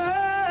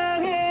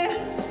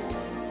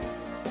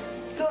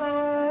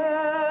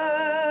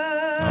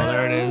 Oh,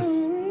 there it is.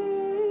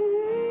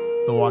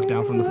 The walk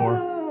down from the 4.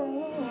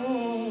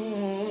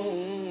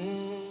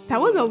 That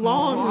was a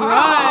long run.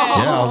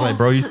 Yeah, I was like,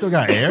 bro, you still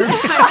got air?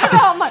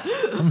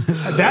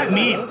 That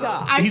meat.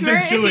 He's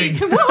been chewing.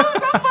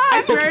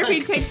 I swear if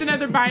he takes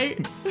another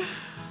bite.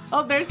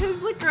 Oh, there's his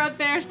liquor up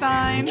there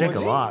sign. Drink a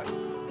lot.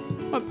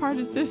 What part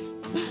is this?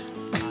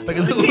 Look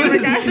at the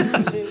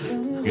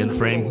You're in the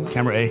frame.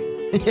 Camera A.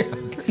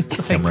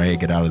 Camera A,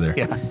 get out of there.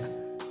 Yeah.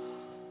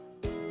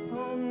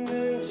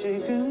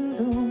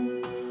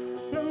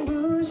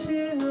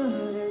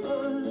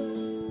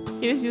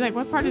 He's like,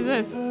 what part is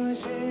this?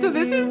 So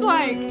this is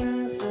like,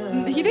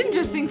 he didn't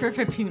just sing for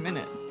 15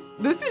 minutes.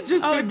 This is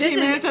just 15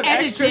 minutes of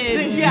extra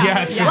singing.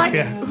 Yeah, true. Like,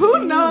 Yeah.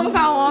 who knows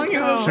how long he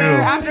was True.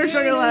 there after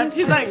Suga left.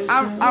 He's like,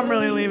 I'm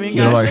really leaving.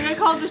 They're like, Suga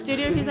calls the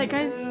studio. He's like,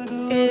 guys,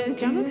 is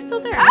Jungkook still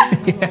there?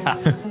 Yeah.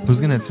 who's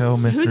gonna tell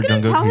Mr. Who's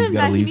gonna Jungkook tell he's him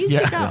gotta that he leave?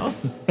 needs to go?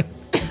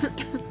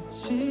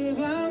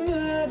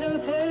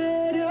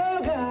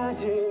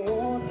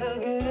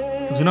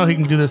 Because we know he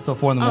can do this till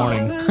 4 in the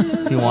morning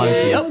if he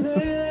wanted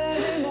to.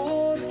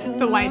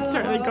 The lights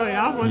start like going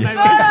off one by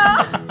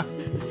one.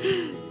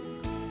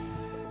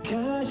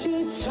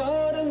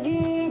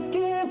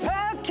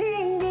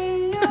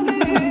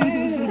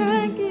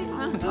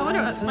 I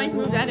wonder what Mike's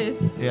move that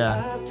is. Yeah.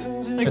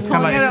 Like It's kinda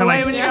like- pulling it's it kinda away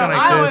like- when it's you're kinda out.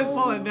 like I always this.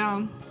 pull it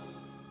down.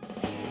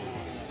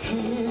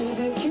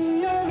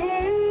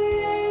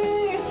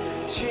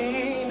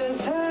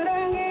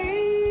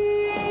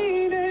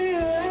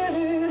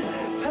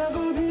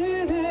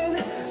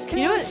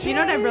 You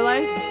know what I've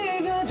realized?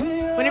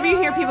 Whenever you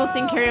hear people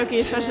sing karaoke,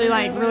 especially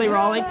like really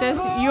raw like this,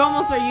 you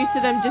almost are used to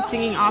them just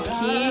singing off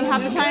key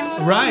half the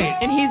time. Right.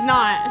 And he's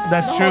not.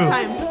 That's the true. Whole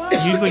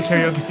time. Usually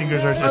karaoke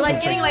singers are just, Or like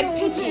just getting like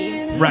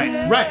pitchy.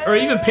 right, or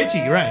even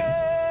pitchy, right?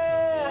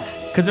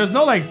 Because there's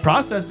no like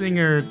processing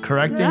or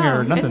correcting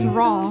or nothing. It's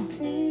raw.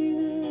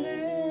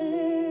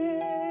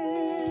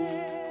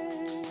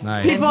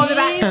 Nice. People in the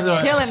back.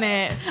 He's killing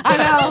it. I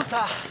know.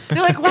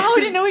 They're like, wow,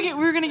 we didn't know we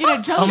were gonna get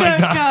a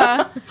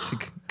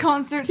Jungkook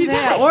concert today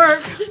at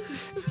work.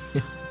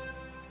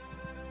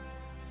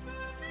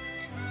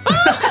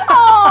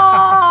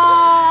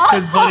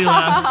 His buddy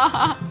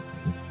laughed.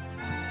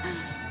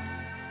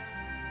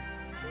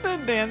 The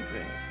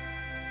dancing.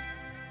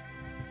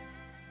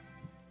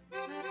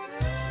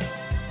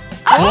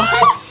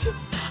 What?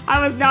 I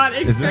was not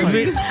Is this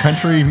expecting. like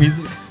country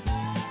music? The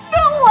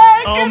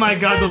leg. Oh my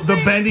god, the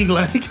bending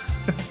leg.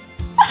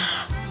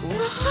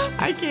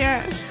 I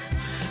can't.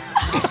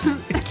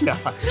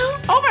 God.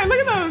 Oh my, look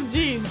at those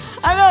jeans.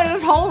 I know,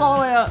 just hold all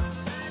the way up.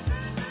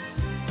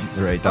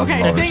 They're $8,000.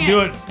 Okay, sing it. Do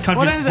it, country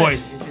What is it?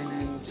 voice.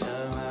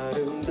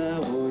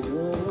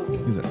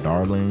 These are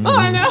darling. Oh,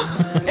 I know.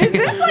 Is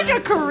this like a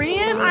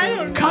Korean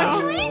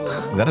country?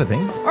 Is that a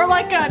thing? Or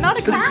like a, not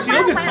a This is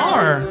steel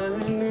guitar.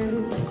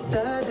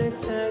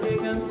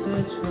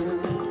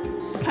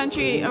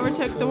 Country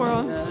overtook the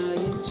world.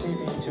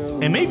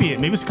 And maybe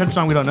it's a country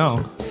song we don't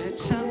know.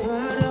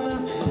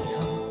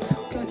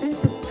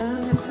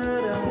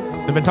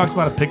 There been talks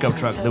about a pickup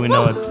truck that we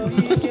know it's.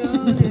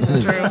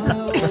 True.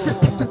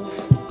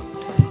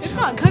 It's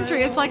not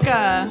country, it's like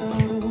a,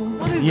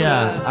 what is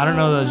I don't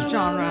know those.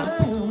 genre?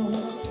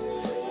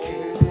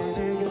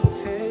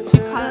 You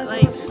call it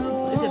like, is it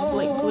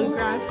like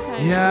bluegrass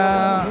kind?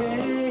 Yeah.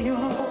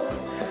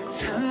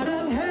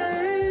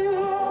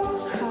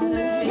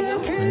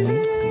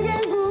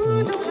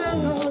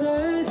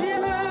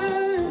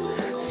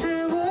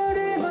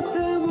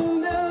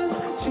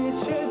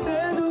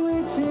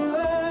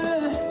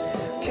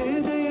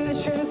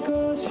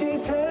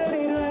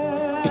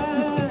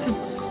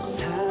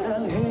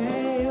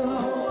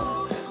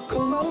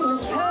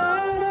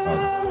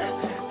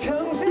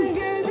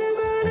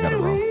 I got it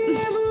wrong.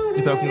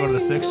 You thought it was gonna go to the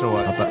 6 or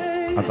what? I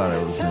thought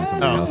I was doing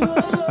something else.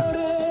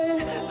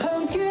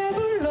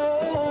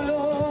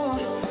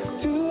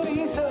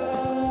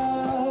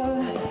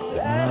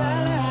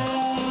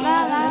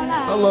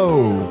 Solo.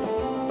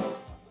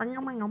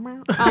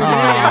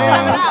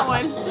 That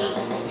one.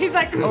 He's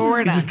like, oh, we're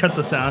You done. just cut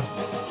the sound.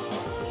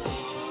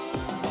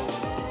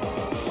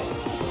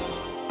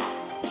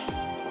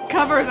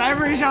 Covers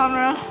every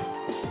genre.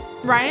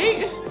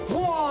 Right?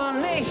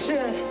 One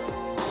nation.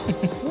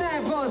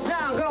 Sniper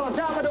sound goes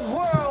over the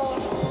world.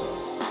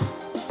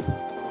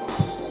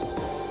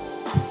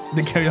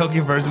 The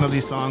karaoke version of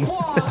these songs.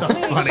 It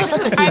sounds funny.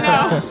 I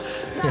know.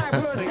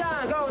 Sniper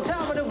sound goes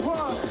over the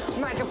world.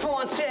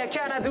 Microphone check.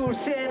 하나 둘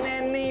셋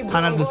넷 네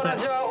하나, 둘, 셋.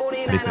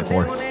 They said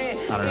four. I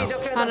don't know.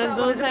 하나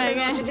둘 셋.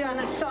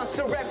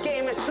 선수 랩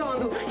게임의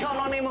선두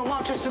현원임은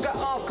멈출 수가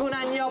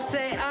없구난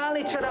역사의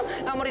알리처럼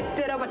아무리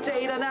때려봤자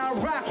일어나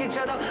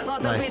락키처럼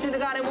어떤 비트들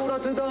간에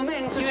물어뜯어 He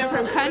went 맹수처럼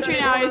from country,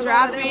 now he's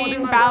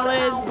rapping,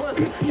 ballads.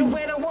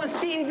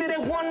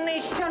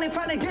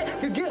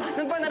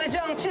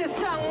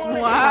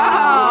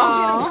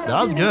 Wow.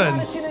 That was good.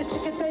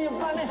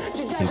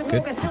 He's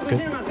good. He's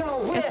good.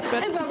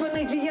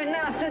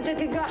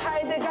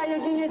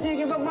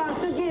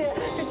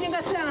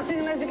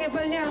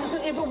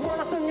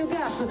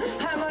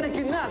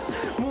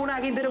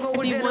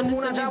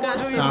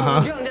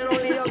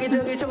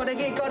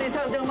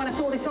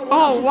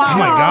 Oh, wow. Oh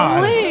my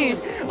god. Holy.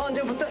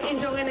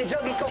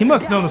 He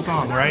must know the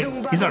song, right?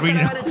 He's not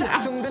reading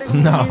it.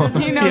 No.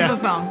 He knows Yeah. the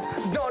song.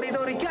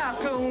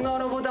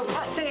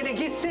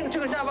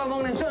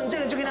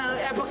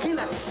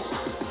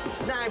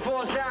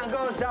 Sniper sound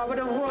goes over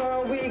the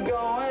world, we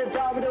going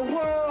over the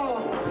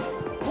world.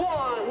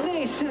 One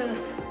nation.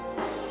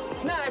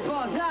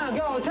 Sniper sound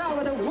goes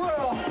over the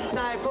world.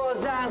 Sniper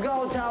sound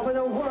goes over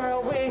the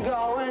world, we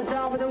going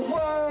over the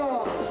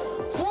world.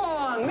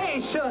 One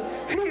nation,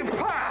 hip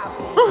hop.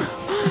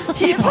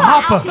 Hip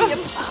hop.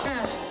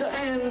 That's the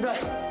end.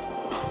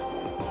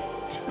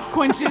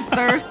 Quenches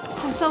thirst.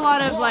 That's a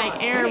lot of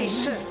like air.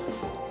 Nation.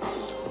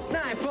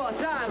 Sniper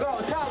sound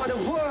goes over the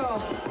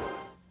world.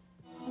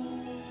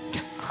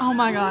 Oh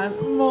my god.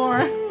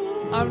 More.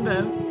 I'm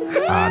dead.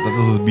 I thought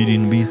this was Beauty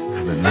and the Beast.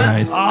 I said,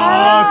 nice.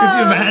 Oh, could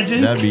you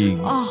imagine? That'd be.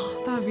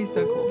 Oh, that would be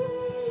so cool.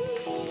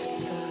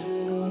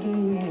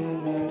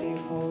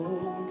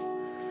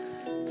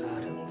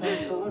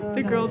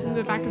 The girls in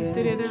the back of the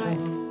studio, they're like,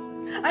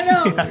 I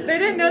know. They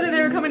didn't know that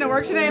they were coming to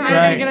work today and they were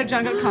going to get a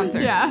Jungkook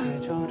concert. yeah.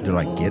 They're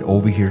like, get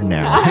over here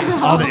now.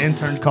 All the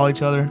interns call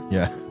each other.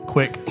 Yeah.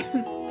 Quick.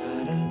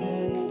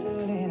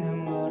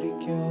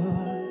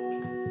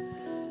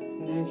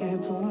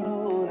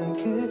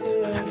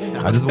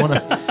 I just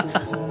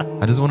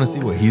want to see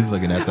what he's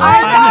looking at though.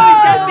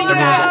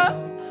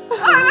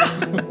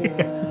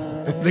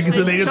 They get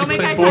the Don't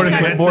make eye clipboard and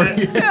contact. clipboard.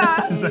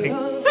 Yeah.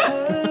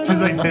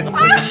 She's like this,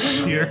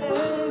 like, tear.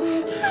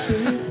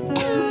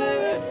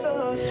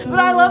 But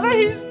I love that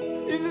he's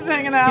just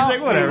hanging out. He's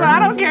like, whatever. I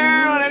don't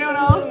care what anyone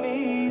else.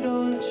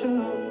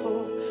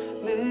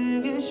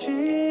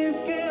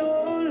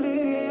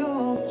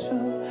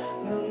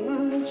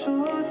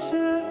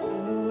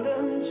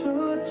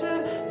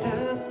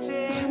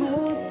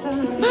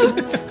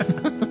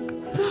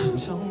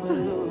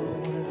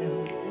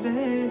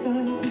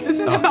 This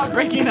isn't about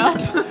breaking up.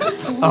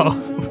 Oh.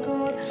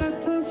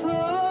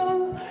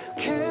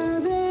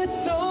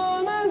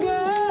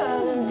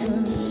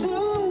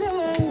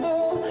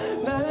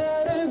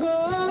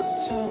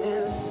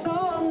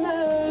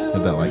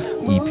 With that like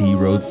EP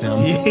road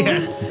sound.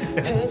 Yes.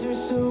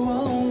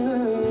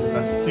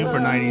 That's super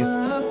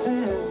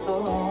 90s.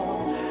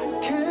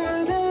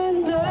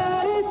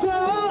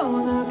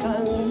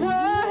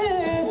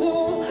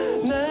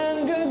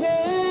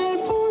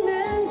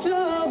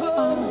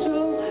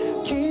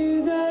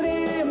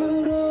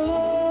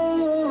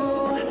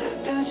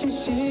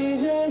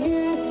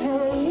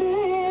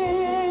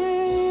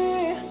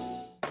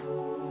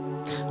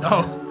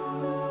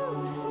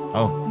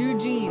 Oh. New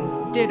jeans,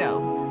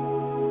 ditto.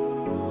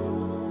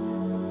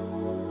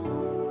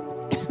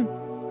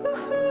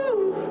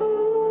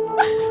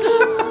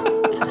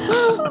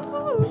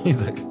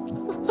 He's like,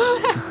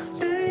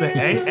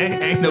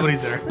 hey,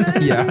 nobody's there.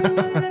 yeah.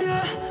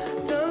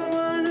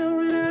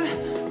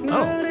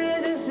 Oh.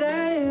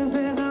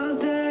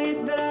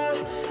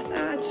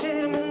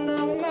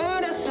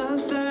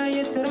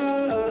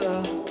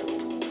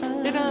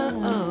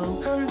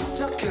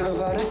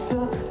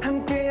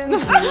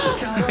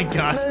 Oh my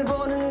God. Are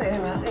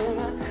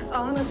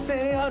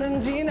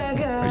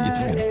you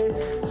singing?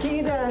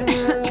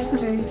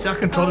 See how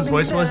controlled his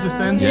voice was just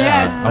then?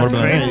 Yes. I would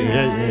have been Crazy. like,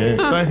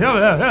 yeah.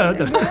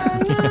 But yeah.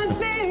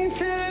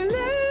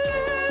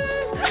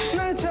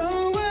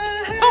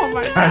 Oh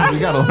my god. Guys, we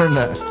gotta learn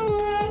that.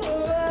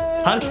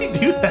 How does he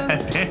do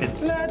that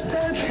dance?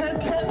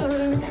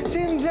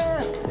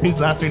 He's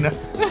laughing now.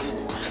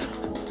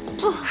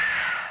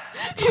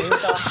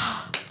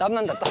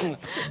 땀난다 땀나.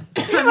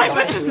 Like,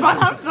 this is fun.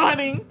 I'm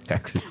sweating.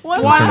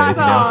 One One last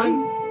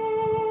song.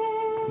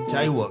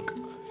 Jaywok.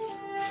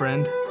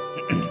 Friend.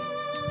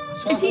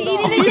 Is he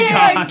eating my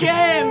again? God.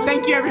 Again.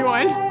 Thank you,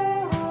 everyone.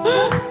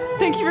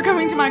 Thank you for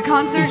coming to my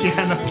concert.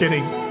 Yeah, no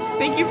kidding.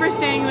 Thank you for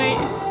staying late.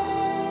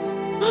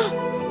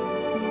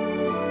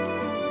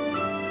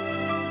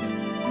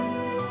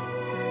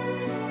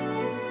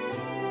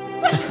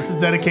 This is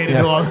dedicated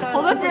to all.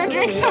 Hold up your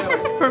drinks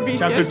for BTS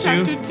Chapter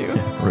two. Chapter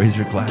 2. Raise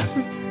your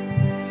glass.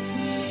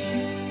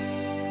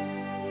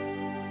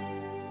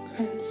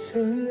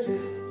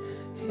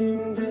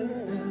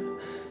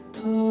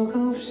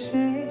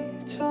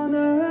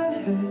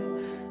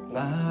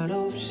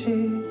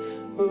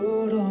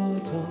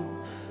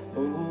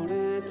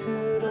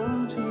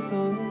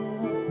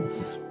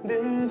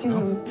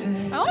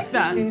 I like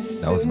that.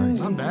 That was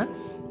nice. Not bad.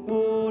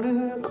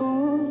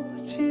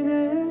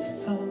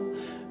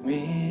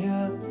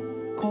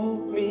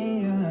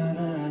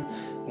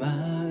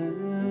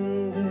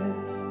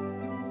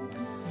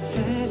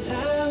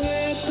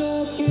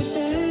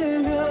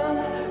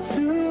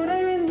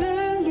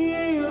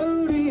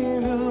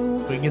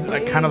 We get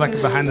like kind of like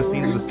behind the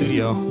scenes of the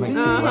studio. Like,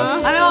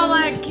 I know,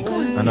 like, keep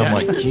going. And I'm Yeah. I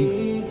like,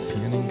 keep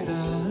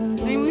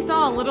panning. mean, we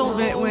saw a little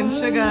bit when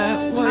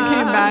Suga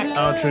came back.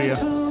 oh, true, yeah.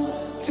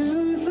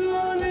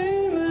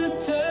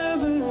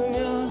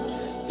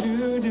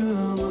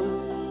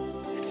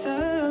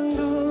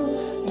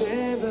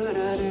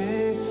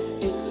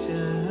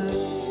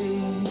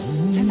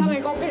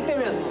 세상이 꺾일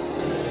때면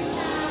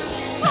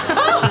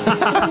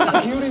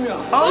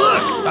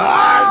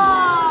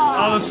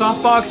Oh, the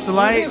softbox, the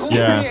light.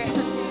 Yeah.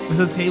 There's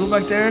a table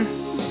back there.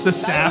 The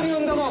staff.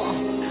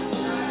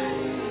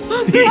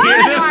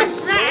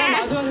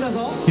 마주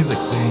앉아서 He's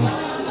like singing.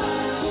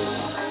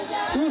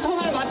 두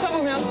손을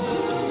맞잡으면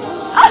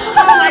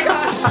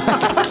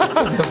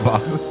The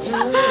bosses.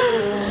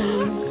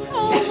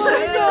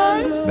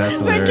 That's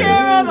The hilarious.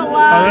 camera, the Oh,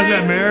 light. there's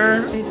that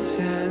mirror.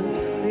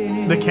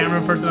 The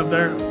camera person up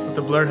there with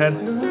the blurred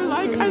head. They're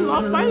like, I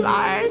love my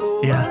life.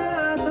 Yeah.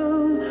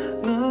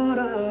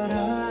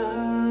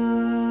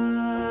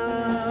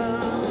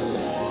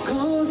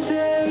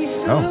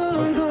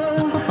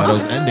 Oh, I thought it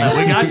was ending.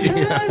 We got you.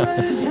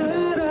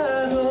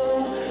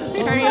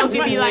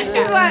 Karaoke be like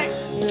that.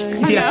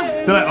 Yeah.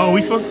 They're like, oh,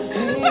 we supposed to?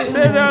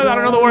 I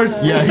don't know the words.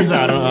 Yeah, he's like,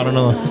 I don't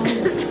know.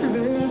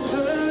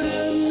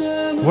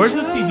 Where's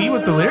the TV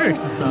with the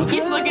lyrics and stuff?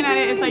 Keeps looking at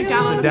it. It's like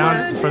down Is on it the down?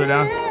 floor. Further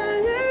down?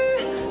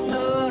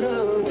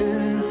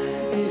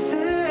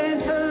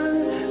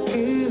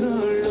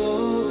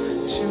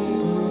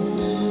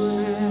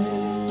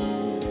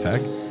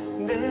 Tag?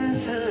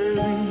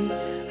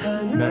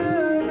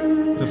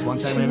 Just one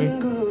time, maybe?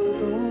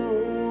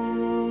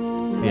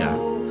 Yeah.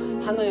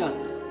 하나야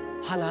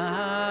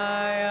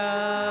하나야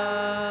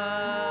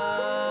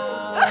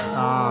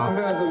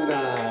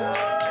고생하셨습니다.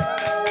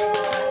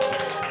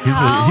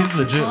 He's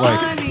legit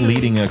like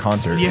leading a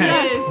concert.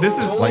 Yes. This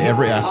is Like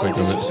every aspect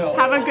of it.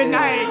 Have a good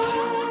night.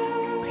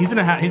 he's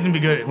gonna be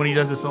good when he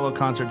does his solo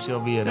concerts. He'll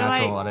be a They're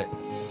natural like- at it.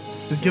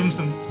 Just give him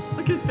some.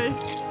 Look at his face.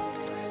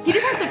 He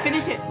just has to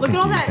finish it. Look at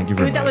all that Thank you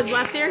very food that was much.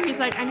 left there. He's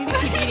like, I need to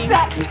keep eating.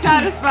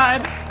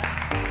 Satisfied.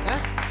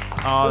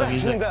 Oh, the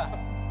music. So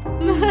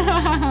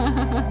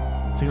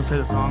you can play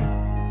the song.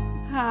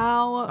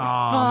 How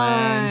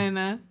man.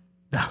 fun.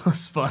 That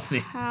was funny.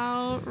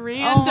 How Oh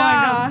random.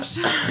 my gosh.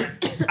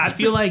 I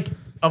feel like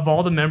of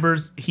all the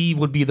members, he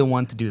would be the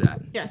one to do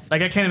that. Yes.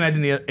 Like I can't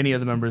imagine any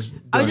other members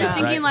doing I was just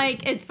that, thinking, right?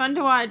 like, it's fun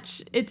to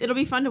watch. It'll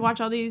be fun to watch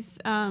all these.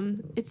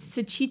 It's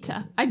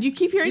Suchwita. Do you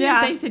keep hearing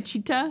them say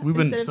Suchwita? We've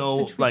been instead of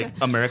so Suchwita? like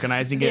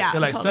Americanizing it. Yeah,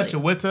 They're like totally.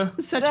 Suchwita.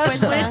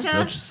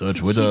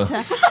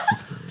 Suchwita.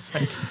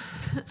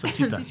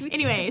 Suchwita.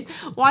 Anyways,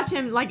 watch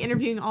him like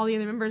interviewing all the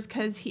other members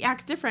because he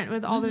acts different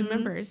with all the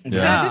members. They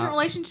have different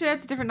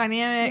relationships, different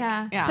dynamic.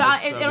 Yeah.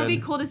 So, it'll be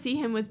cool to see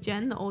him with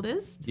Jen, the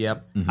oldest.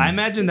 Yep. I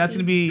imagine that's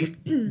gonna be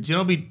Jen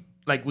will be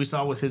like we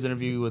saw with his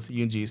interview with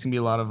Yoonji. It's gonna be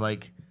a lot of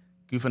like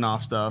goofing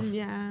off stuff.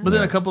 Yeah. But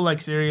then a couple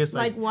like serious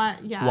Like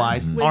what? Yeah.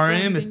 wise. Wisdom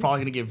RM is thing. probably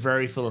gonna get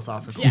very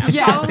philosophical.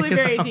 Yeah. Probably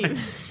very deep.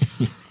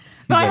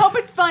 But I hope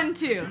it's fun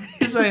too.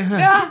 He's like,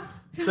 huh.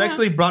 They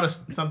actually brought us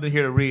something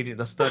here to read,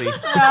 a study.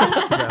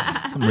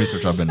 Some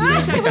research I've been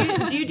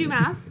doing. Do you do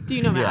math? Do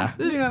you know math?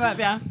 You know about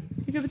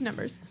You're good with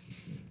numbers.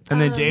 And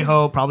then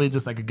J-Ho, probably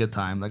just like a good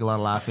time, like a lot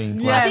of laughing,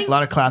 Yes. a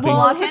lot of clapping. Well,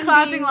 lots of him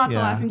clapping, being- lots of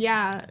Yeah. laughing.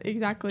 Yeah,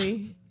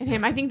 exactly. And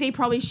him, I think they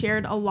probably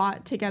shared a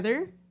lot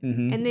together.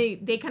 And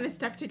they kind of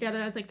stuck together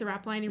as like the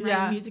rap line and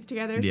writing music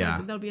together. So Yeah. I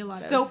think there'll be a lot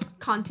Soap. of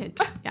content.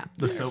 Yeah.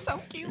 The soap.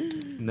 So cute.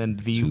 And then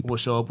V will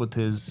show up with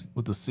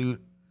the suit,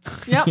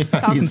 Yep.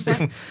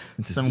 1000%.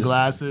 some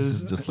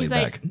glasses, Just He's laid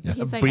like, back. Yeah. he's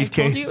like, I told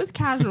briefcase. you it was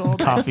casual, but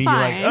Coffee, it's you're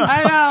like, fine. "Ugh."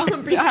 I know.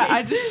 Briefcase.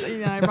 I just,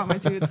 I brought my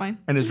suit. It's fine.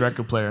 and his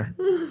record player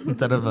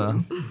instead of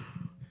a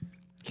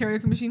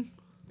Karaoke machine.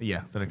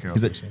 instead of karaoke.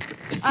 He's machine.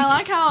 I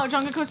like how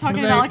Jungkook was talking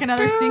He's about like, like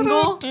another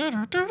single.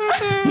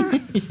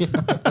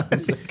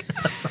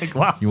 It's like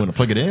wow. You want to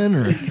plug it in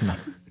or? No,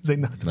 He's like,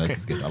 no, it's no, okay. this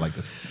is good. I like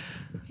this.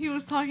 He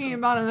was talking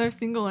about another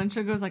single, and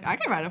Suga was like, "I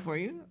can write it for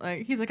you."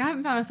 Like he's like, "I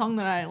haven't found a song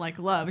that I like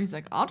love." He's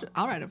like, "I'll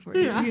write it for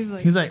you." Yeah.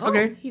 He's like,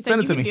 okay, He's send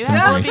like, it to you me. can do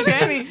that. "Yeah, send it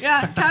to me."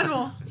 Yeah,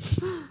 casual.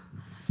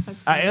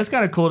 It's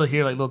kind of cool to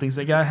hear like little things.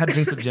 Like I had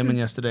drinks with Jimin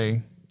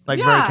yesterday, like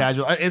very Yeah.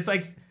 casual. It's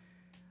like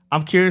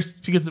I'm curious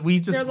because we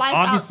just Their life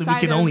obviously we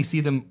outside can of- only see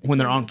them when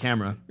they're on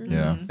camera,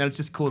 Yeah. and it's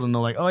just cool to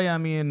know like, oh yeah,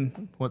 me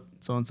and what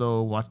so and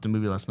so watched a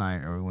movie last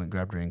night, or we went and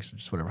grabbed drinks, or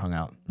just whatever, hung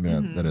out.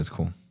 Yeah, that is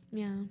cool.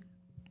 Yeah.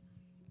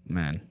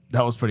 Man,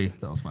 that was funny.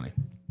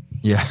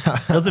 Yeah.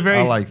 That was a very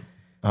I like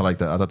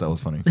that. I thought that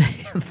was funny.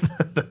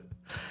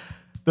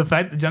 the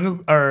fact that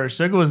Jungkook or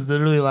Suga was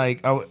literally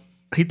like,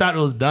 he thought it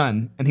was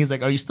done, and he's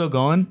like, "Are you still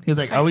going?" He's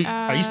like,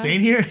 "Are you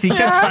staying here?" He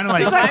kept trying to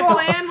like. My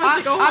plan was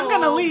to go I'm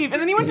gonna home. leave,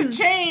 and then he went to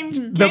change,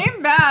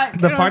 came back.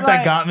 The and part was that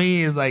like, got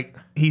me is like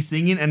he's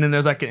singing, and then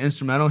there's like an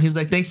instrumental. He's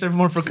like, "Thanks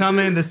everyone for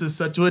coming. This is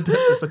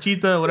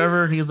Suchwita,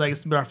 whatever." He's like,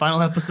 "It's our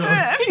final episode."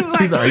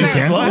 He's like, Are you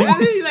canceling?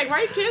 He's like, why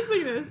are you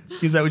canceling this?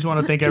 He's like, "We just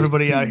want to thank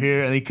everybody out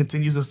here," and he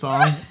continues the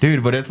song.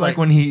 Dude, but it's like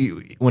when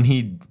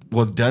he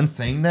was done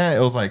saying that,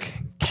 it was like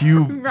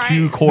cue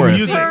Right. chorus.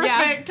 Music.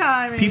 perfect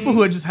timing. People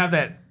who just have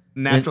that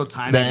natural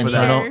timing That for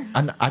that.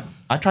 internal.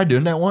 I tried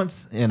doing that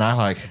once, and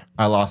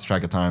I lost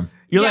track of time.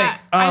 You're yeah, like,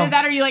 either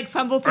that or you like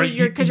fumble through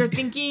you- because you're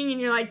thinking and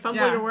you're like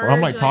fumble Yeah. your words. Or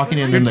I'm like you're talking,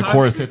 what and am I then the talking-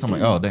 chorus hits. I'm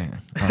like, oh dang.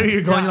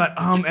 you're going, you're like,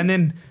 and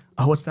then,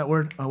 what's that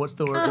word? What's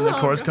the word? And the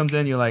chorus comes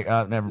in, you're like,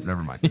 never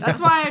mind. That's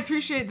why I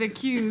appreciate the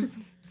cues.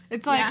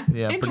 It's like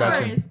Yeah, intro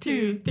production. is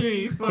 2,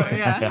 3, 4.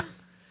 Yeah.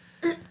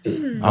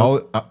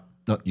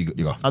 No, you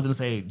go. I was gonna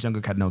say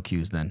Jungkook had no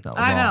cues then. That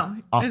was I all know.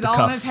 off It's the all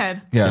cuff. in his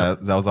head. Yeah,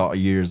 that was all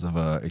years of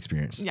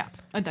experience. Yeah,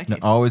 a And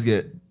decade. I always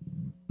get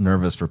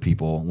nervous for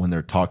people when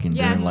they're talking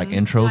Yes. during like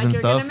intros Like, and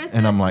you're gonna stuff, miss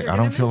and it. I'm like, You're I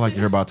don't gonna feel miss like it.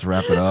 you're about to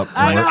wrap it up.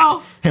 I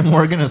know. And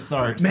we're gonna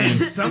start. Man, singing.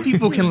 some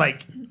people can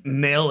like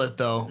nail it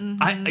though.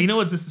 You know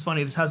what? This is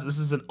funny. This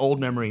is an old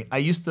memory. I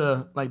used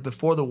to like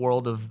before the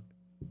world of,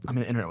 I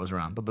mean, the internet was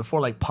around, but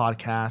before like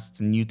podcasts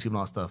and YouTube and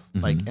all that stuff.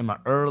 Like in my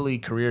early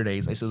career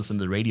days, I used to listen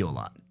to the radio a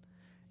lot,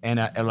 and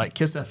at like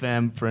Kiss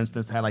FM, for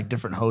instance, had like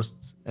different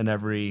hosts in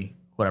every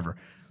whatever.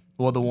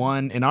 Well, the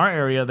one in our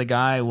area, the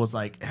guy was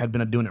like had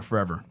been doing it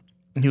forever,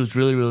 and he was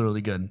really, really,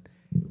 really good.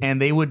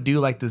 And they would do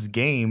like this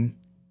game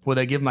where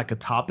they give him like a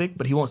topic,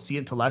 but he won't see it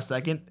until last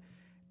second.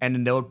 And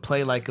then they would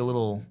play like a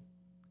little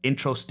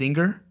intro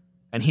stinger,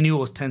 and he knew it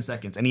was 10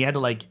 seconds. And he had to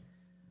like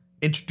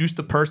introduce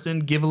the person,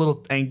 give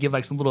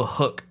like some little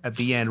hook at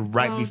the end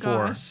right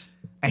before. Gosh.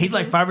 And he'd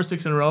like 5 or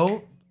 6 in a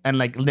row and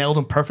like nailed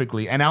them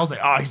perfectly. And I was like,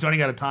 oh, he's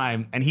running out of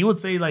time. And he would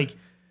say like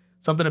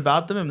something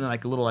about them and then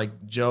like a little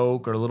like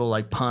joke or a little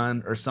like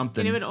pun or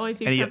something. And it would always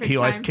be and perfect he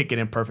always time. kick it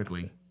in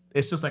perfectly.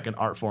 It's just like an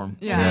art form.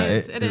 Yeah, It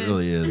is, it it is.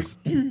 really is.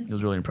 It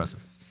was really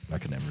impressive. I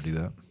could never do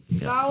that.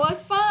 That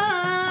was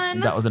fun.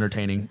 That was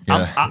entertaining.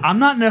 Yeah. I'm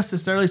not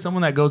necessarily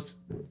someone that goes,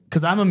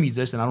 because I'm a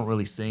musician. I don't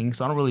really sing,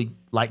 so I don't really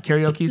like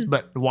karaoke's.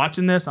 But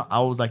watching this, I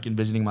was like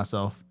envisioning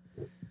myself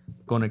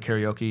going to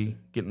karaoke,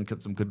 getting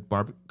some good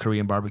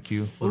Korean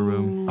barbecue, little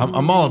room,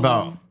 I'm all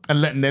about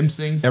and letting them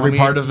sing. every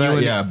part of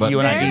that. Yeah, but you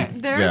and I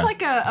There's Yeah.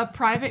 like a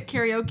private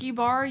karaoke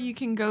bar you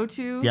can go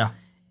to. Yeah.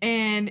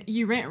 And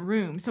you rent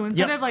rooms. So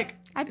instead Yep. of like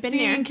I've been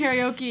singing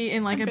karaoke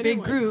in like I've a been in big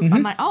one. group,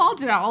 I'm like, oh, I'll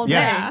do that all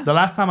Yeah. day. The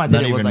last time I did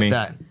Not it was even like me.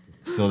 that.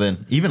 So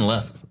then, even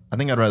less. I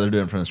think I'd rather do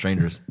it in front of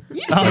strangers.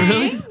 You Oh, sang.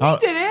 really? You I-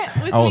 did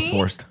it with I was me.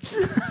 forced.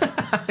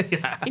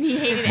 And he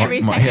hated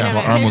every my second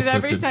of arm it. was Hated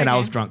every twisted. second. And I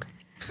was drunk.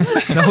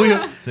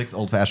 No, 6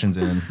 old fashions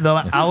in.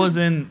 I was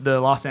in the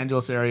Los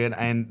Angeles area,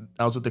 and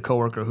I was with a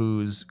coworker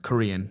who's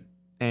Korean,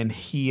 and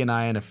he and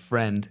I and a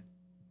friend,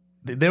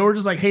 they were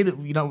just like, hey,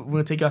 we're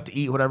gonna take you out to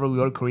eat, whatever. We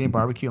go to Korean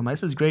barbecue. I'm like,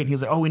 this is great. And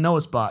he's like, oh, we know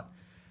a spot.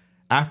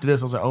 After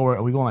this, I was like, oh,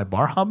 are we going like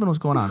bar hopping? What's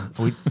going on?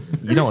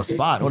 You know a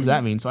spot. What does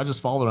that mean? So I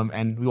just followed him,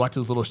 and we walked to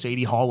this little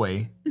shady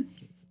hallway,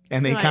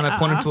 and they kind of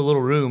pointed to a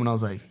little room, and I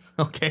was like,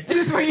 okay. Is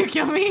this where you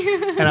kill me?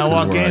 And I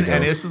walk in,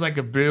 and it's just like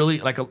a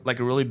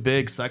really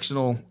big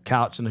sectional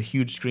couch and a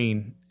huge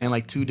screen, and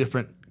like 2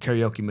 different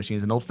karaoke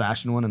machines, an old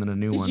fashioned one and then a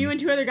new one. Did you and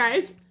 2 other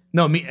guys?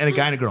 No, me and a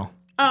guy and a girl.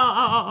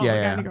 Oh.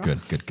 Yeah. Good.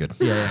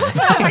 Yeah.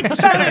 Like,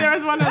 surely there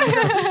was one other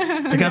girl.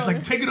 The guy's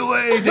like, take it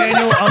away,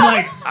 Daniel. I'm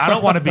like, I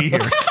don't want to be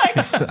here.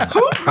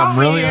 I'm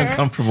really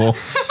uncomfortable.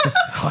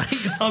 Why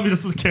didn't you tell me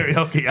this was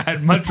karaoke?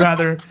 I'd much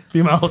rather be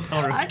in my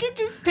hotel room. I can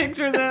just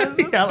picture this.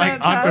 It's like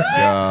awkward.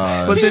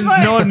 God. But then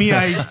knowing me,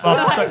 I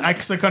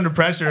suck under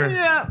pressure.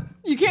 Yeah,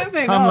 you can't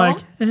say no. I'm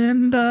like,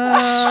 and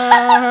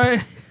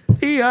I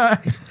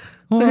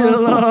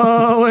will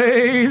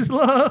always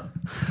love.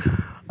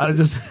 I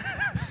just,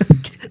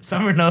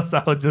 Summer knows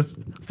I would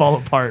just fall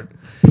apart.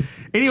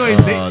 Anyways,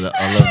 I love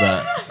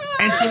that.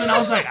 And so then I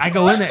was like, I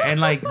go in there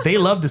and like they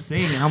love to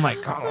sing, and I'm like,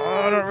 oh,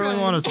 I don't really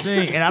want to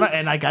sing, and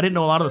I didn't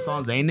know a lot of the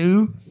songs they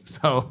knew,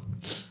 so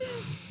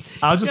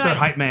I was just their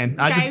hype man.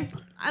 I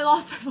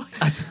lost my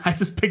voice. I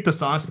just picked the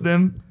songs to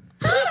them.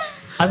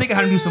 I think I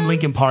had to do some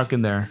Linkin Park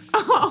in there.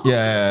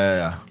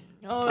 Yeah.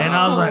 Oh, and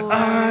I was like,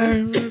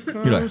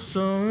 you're like,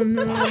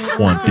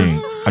 one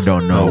thing, I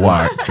don't know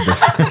why.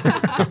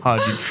 How'd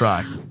you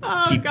try?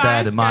 Keep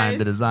that in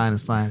mind. The design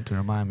is fine to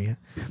remind me.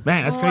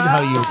 Man, that's crazy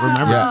how you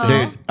remember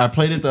things. Dude, I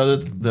played it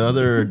the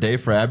other day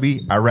for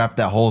Abby. I rapped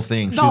that whole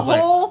thing. She was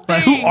like,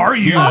 who are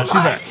you? Yeah, she's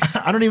like,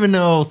 I don't even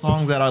know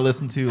songs that I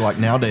listen to like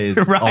nowadays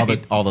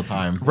all the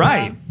time.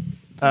 Right.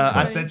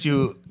 I sent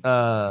you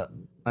a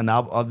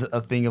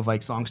thing of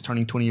like songs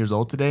turning 20 years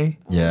old today.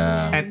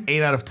 Yeah. And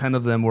 8 out of 10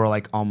 of them were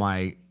like on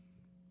my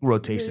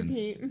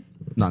rotation.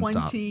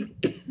 Nonstop. 20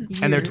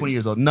 and they're 20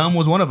 years old. Numb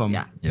was one of them.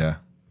 Yeah.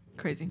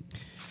 Crazy.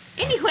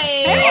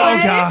 Anyway.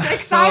 Oh god.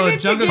 So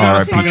Jungkook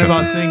was talking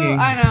about singing.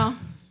 I know.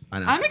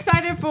 I'm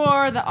excited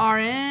for the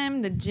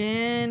RM, the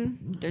Jin,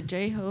 the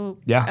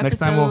J-Hope. Yeah, next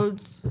time we'll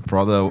for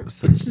all the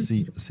Suchwita.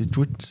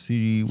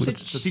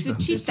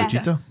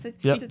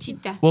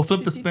 We'll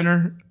flip the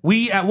spinner.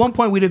 At one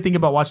point we did think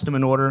about watching them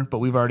in order, but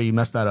we've already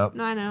messed that up.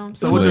 I know.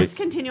 So we'll just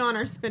continue on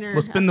our spinner.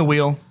 We'll spin the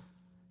wheel.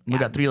 We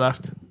got 3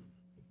 left.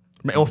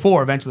 Or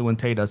 4 eventually when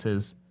Tay does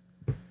his.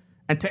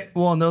 And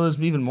no,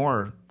 there's even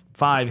more.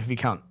 5 if you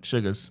count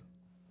Suga's.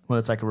 When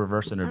it's like a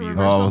reverse interview.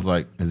 I was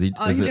like, is he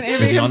on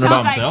there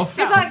by himself?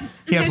 Like,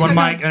 he has one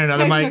mic and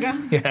another mic.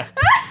 Suga. Yeah.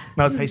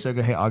 No, it's Hey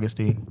Suga, Hey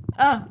Augustine.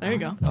 Oh, there you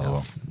go.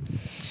 Oh. All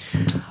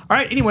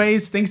right.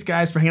 Anyways, thanks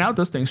guys for hanging out with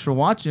us. Thanks for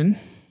watching.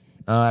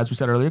 As we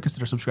said earlier,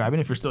 consider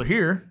subscribing. If you're still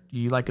here,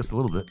 you like us a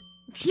little bit.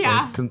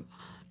 Yeah. So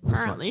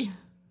apparently.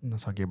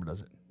 That's how Gabriel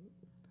does it.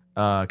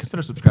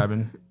 Consider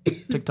subscribing.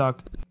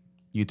 TikTok,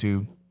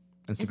 YouTube,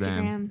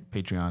 Instagram,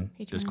 Patreon,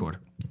 Discord.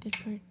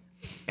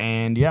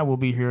 And yeah, we'll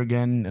be here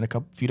again in a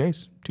few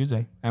days,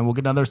 Tuesday. And we'll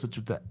get another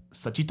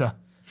Suchwita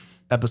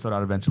episode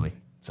out eventually.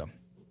 So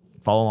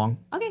follow along.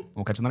 Okay.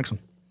 We'll catch you in the next one.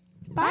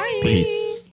 Bye. Peace.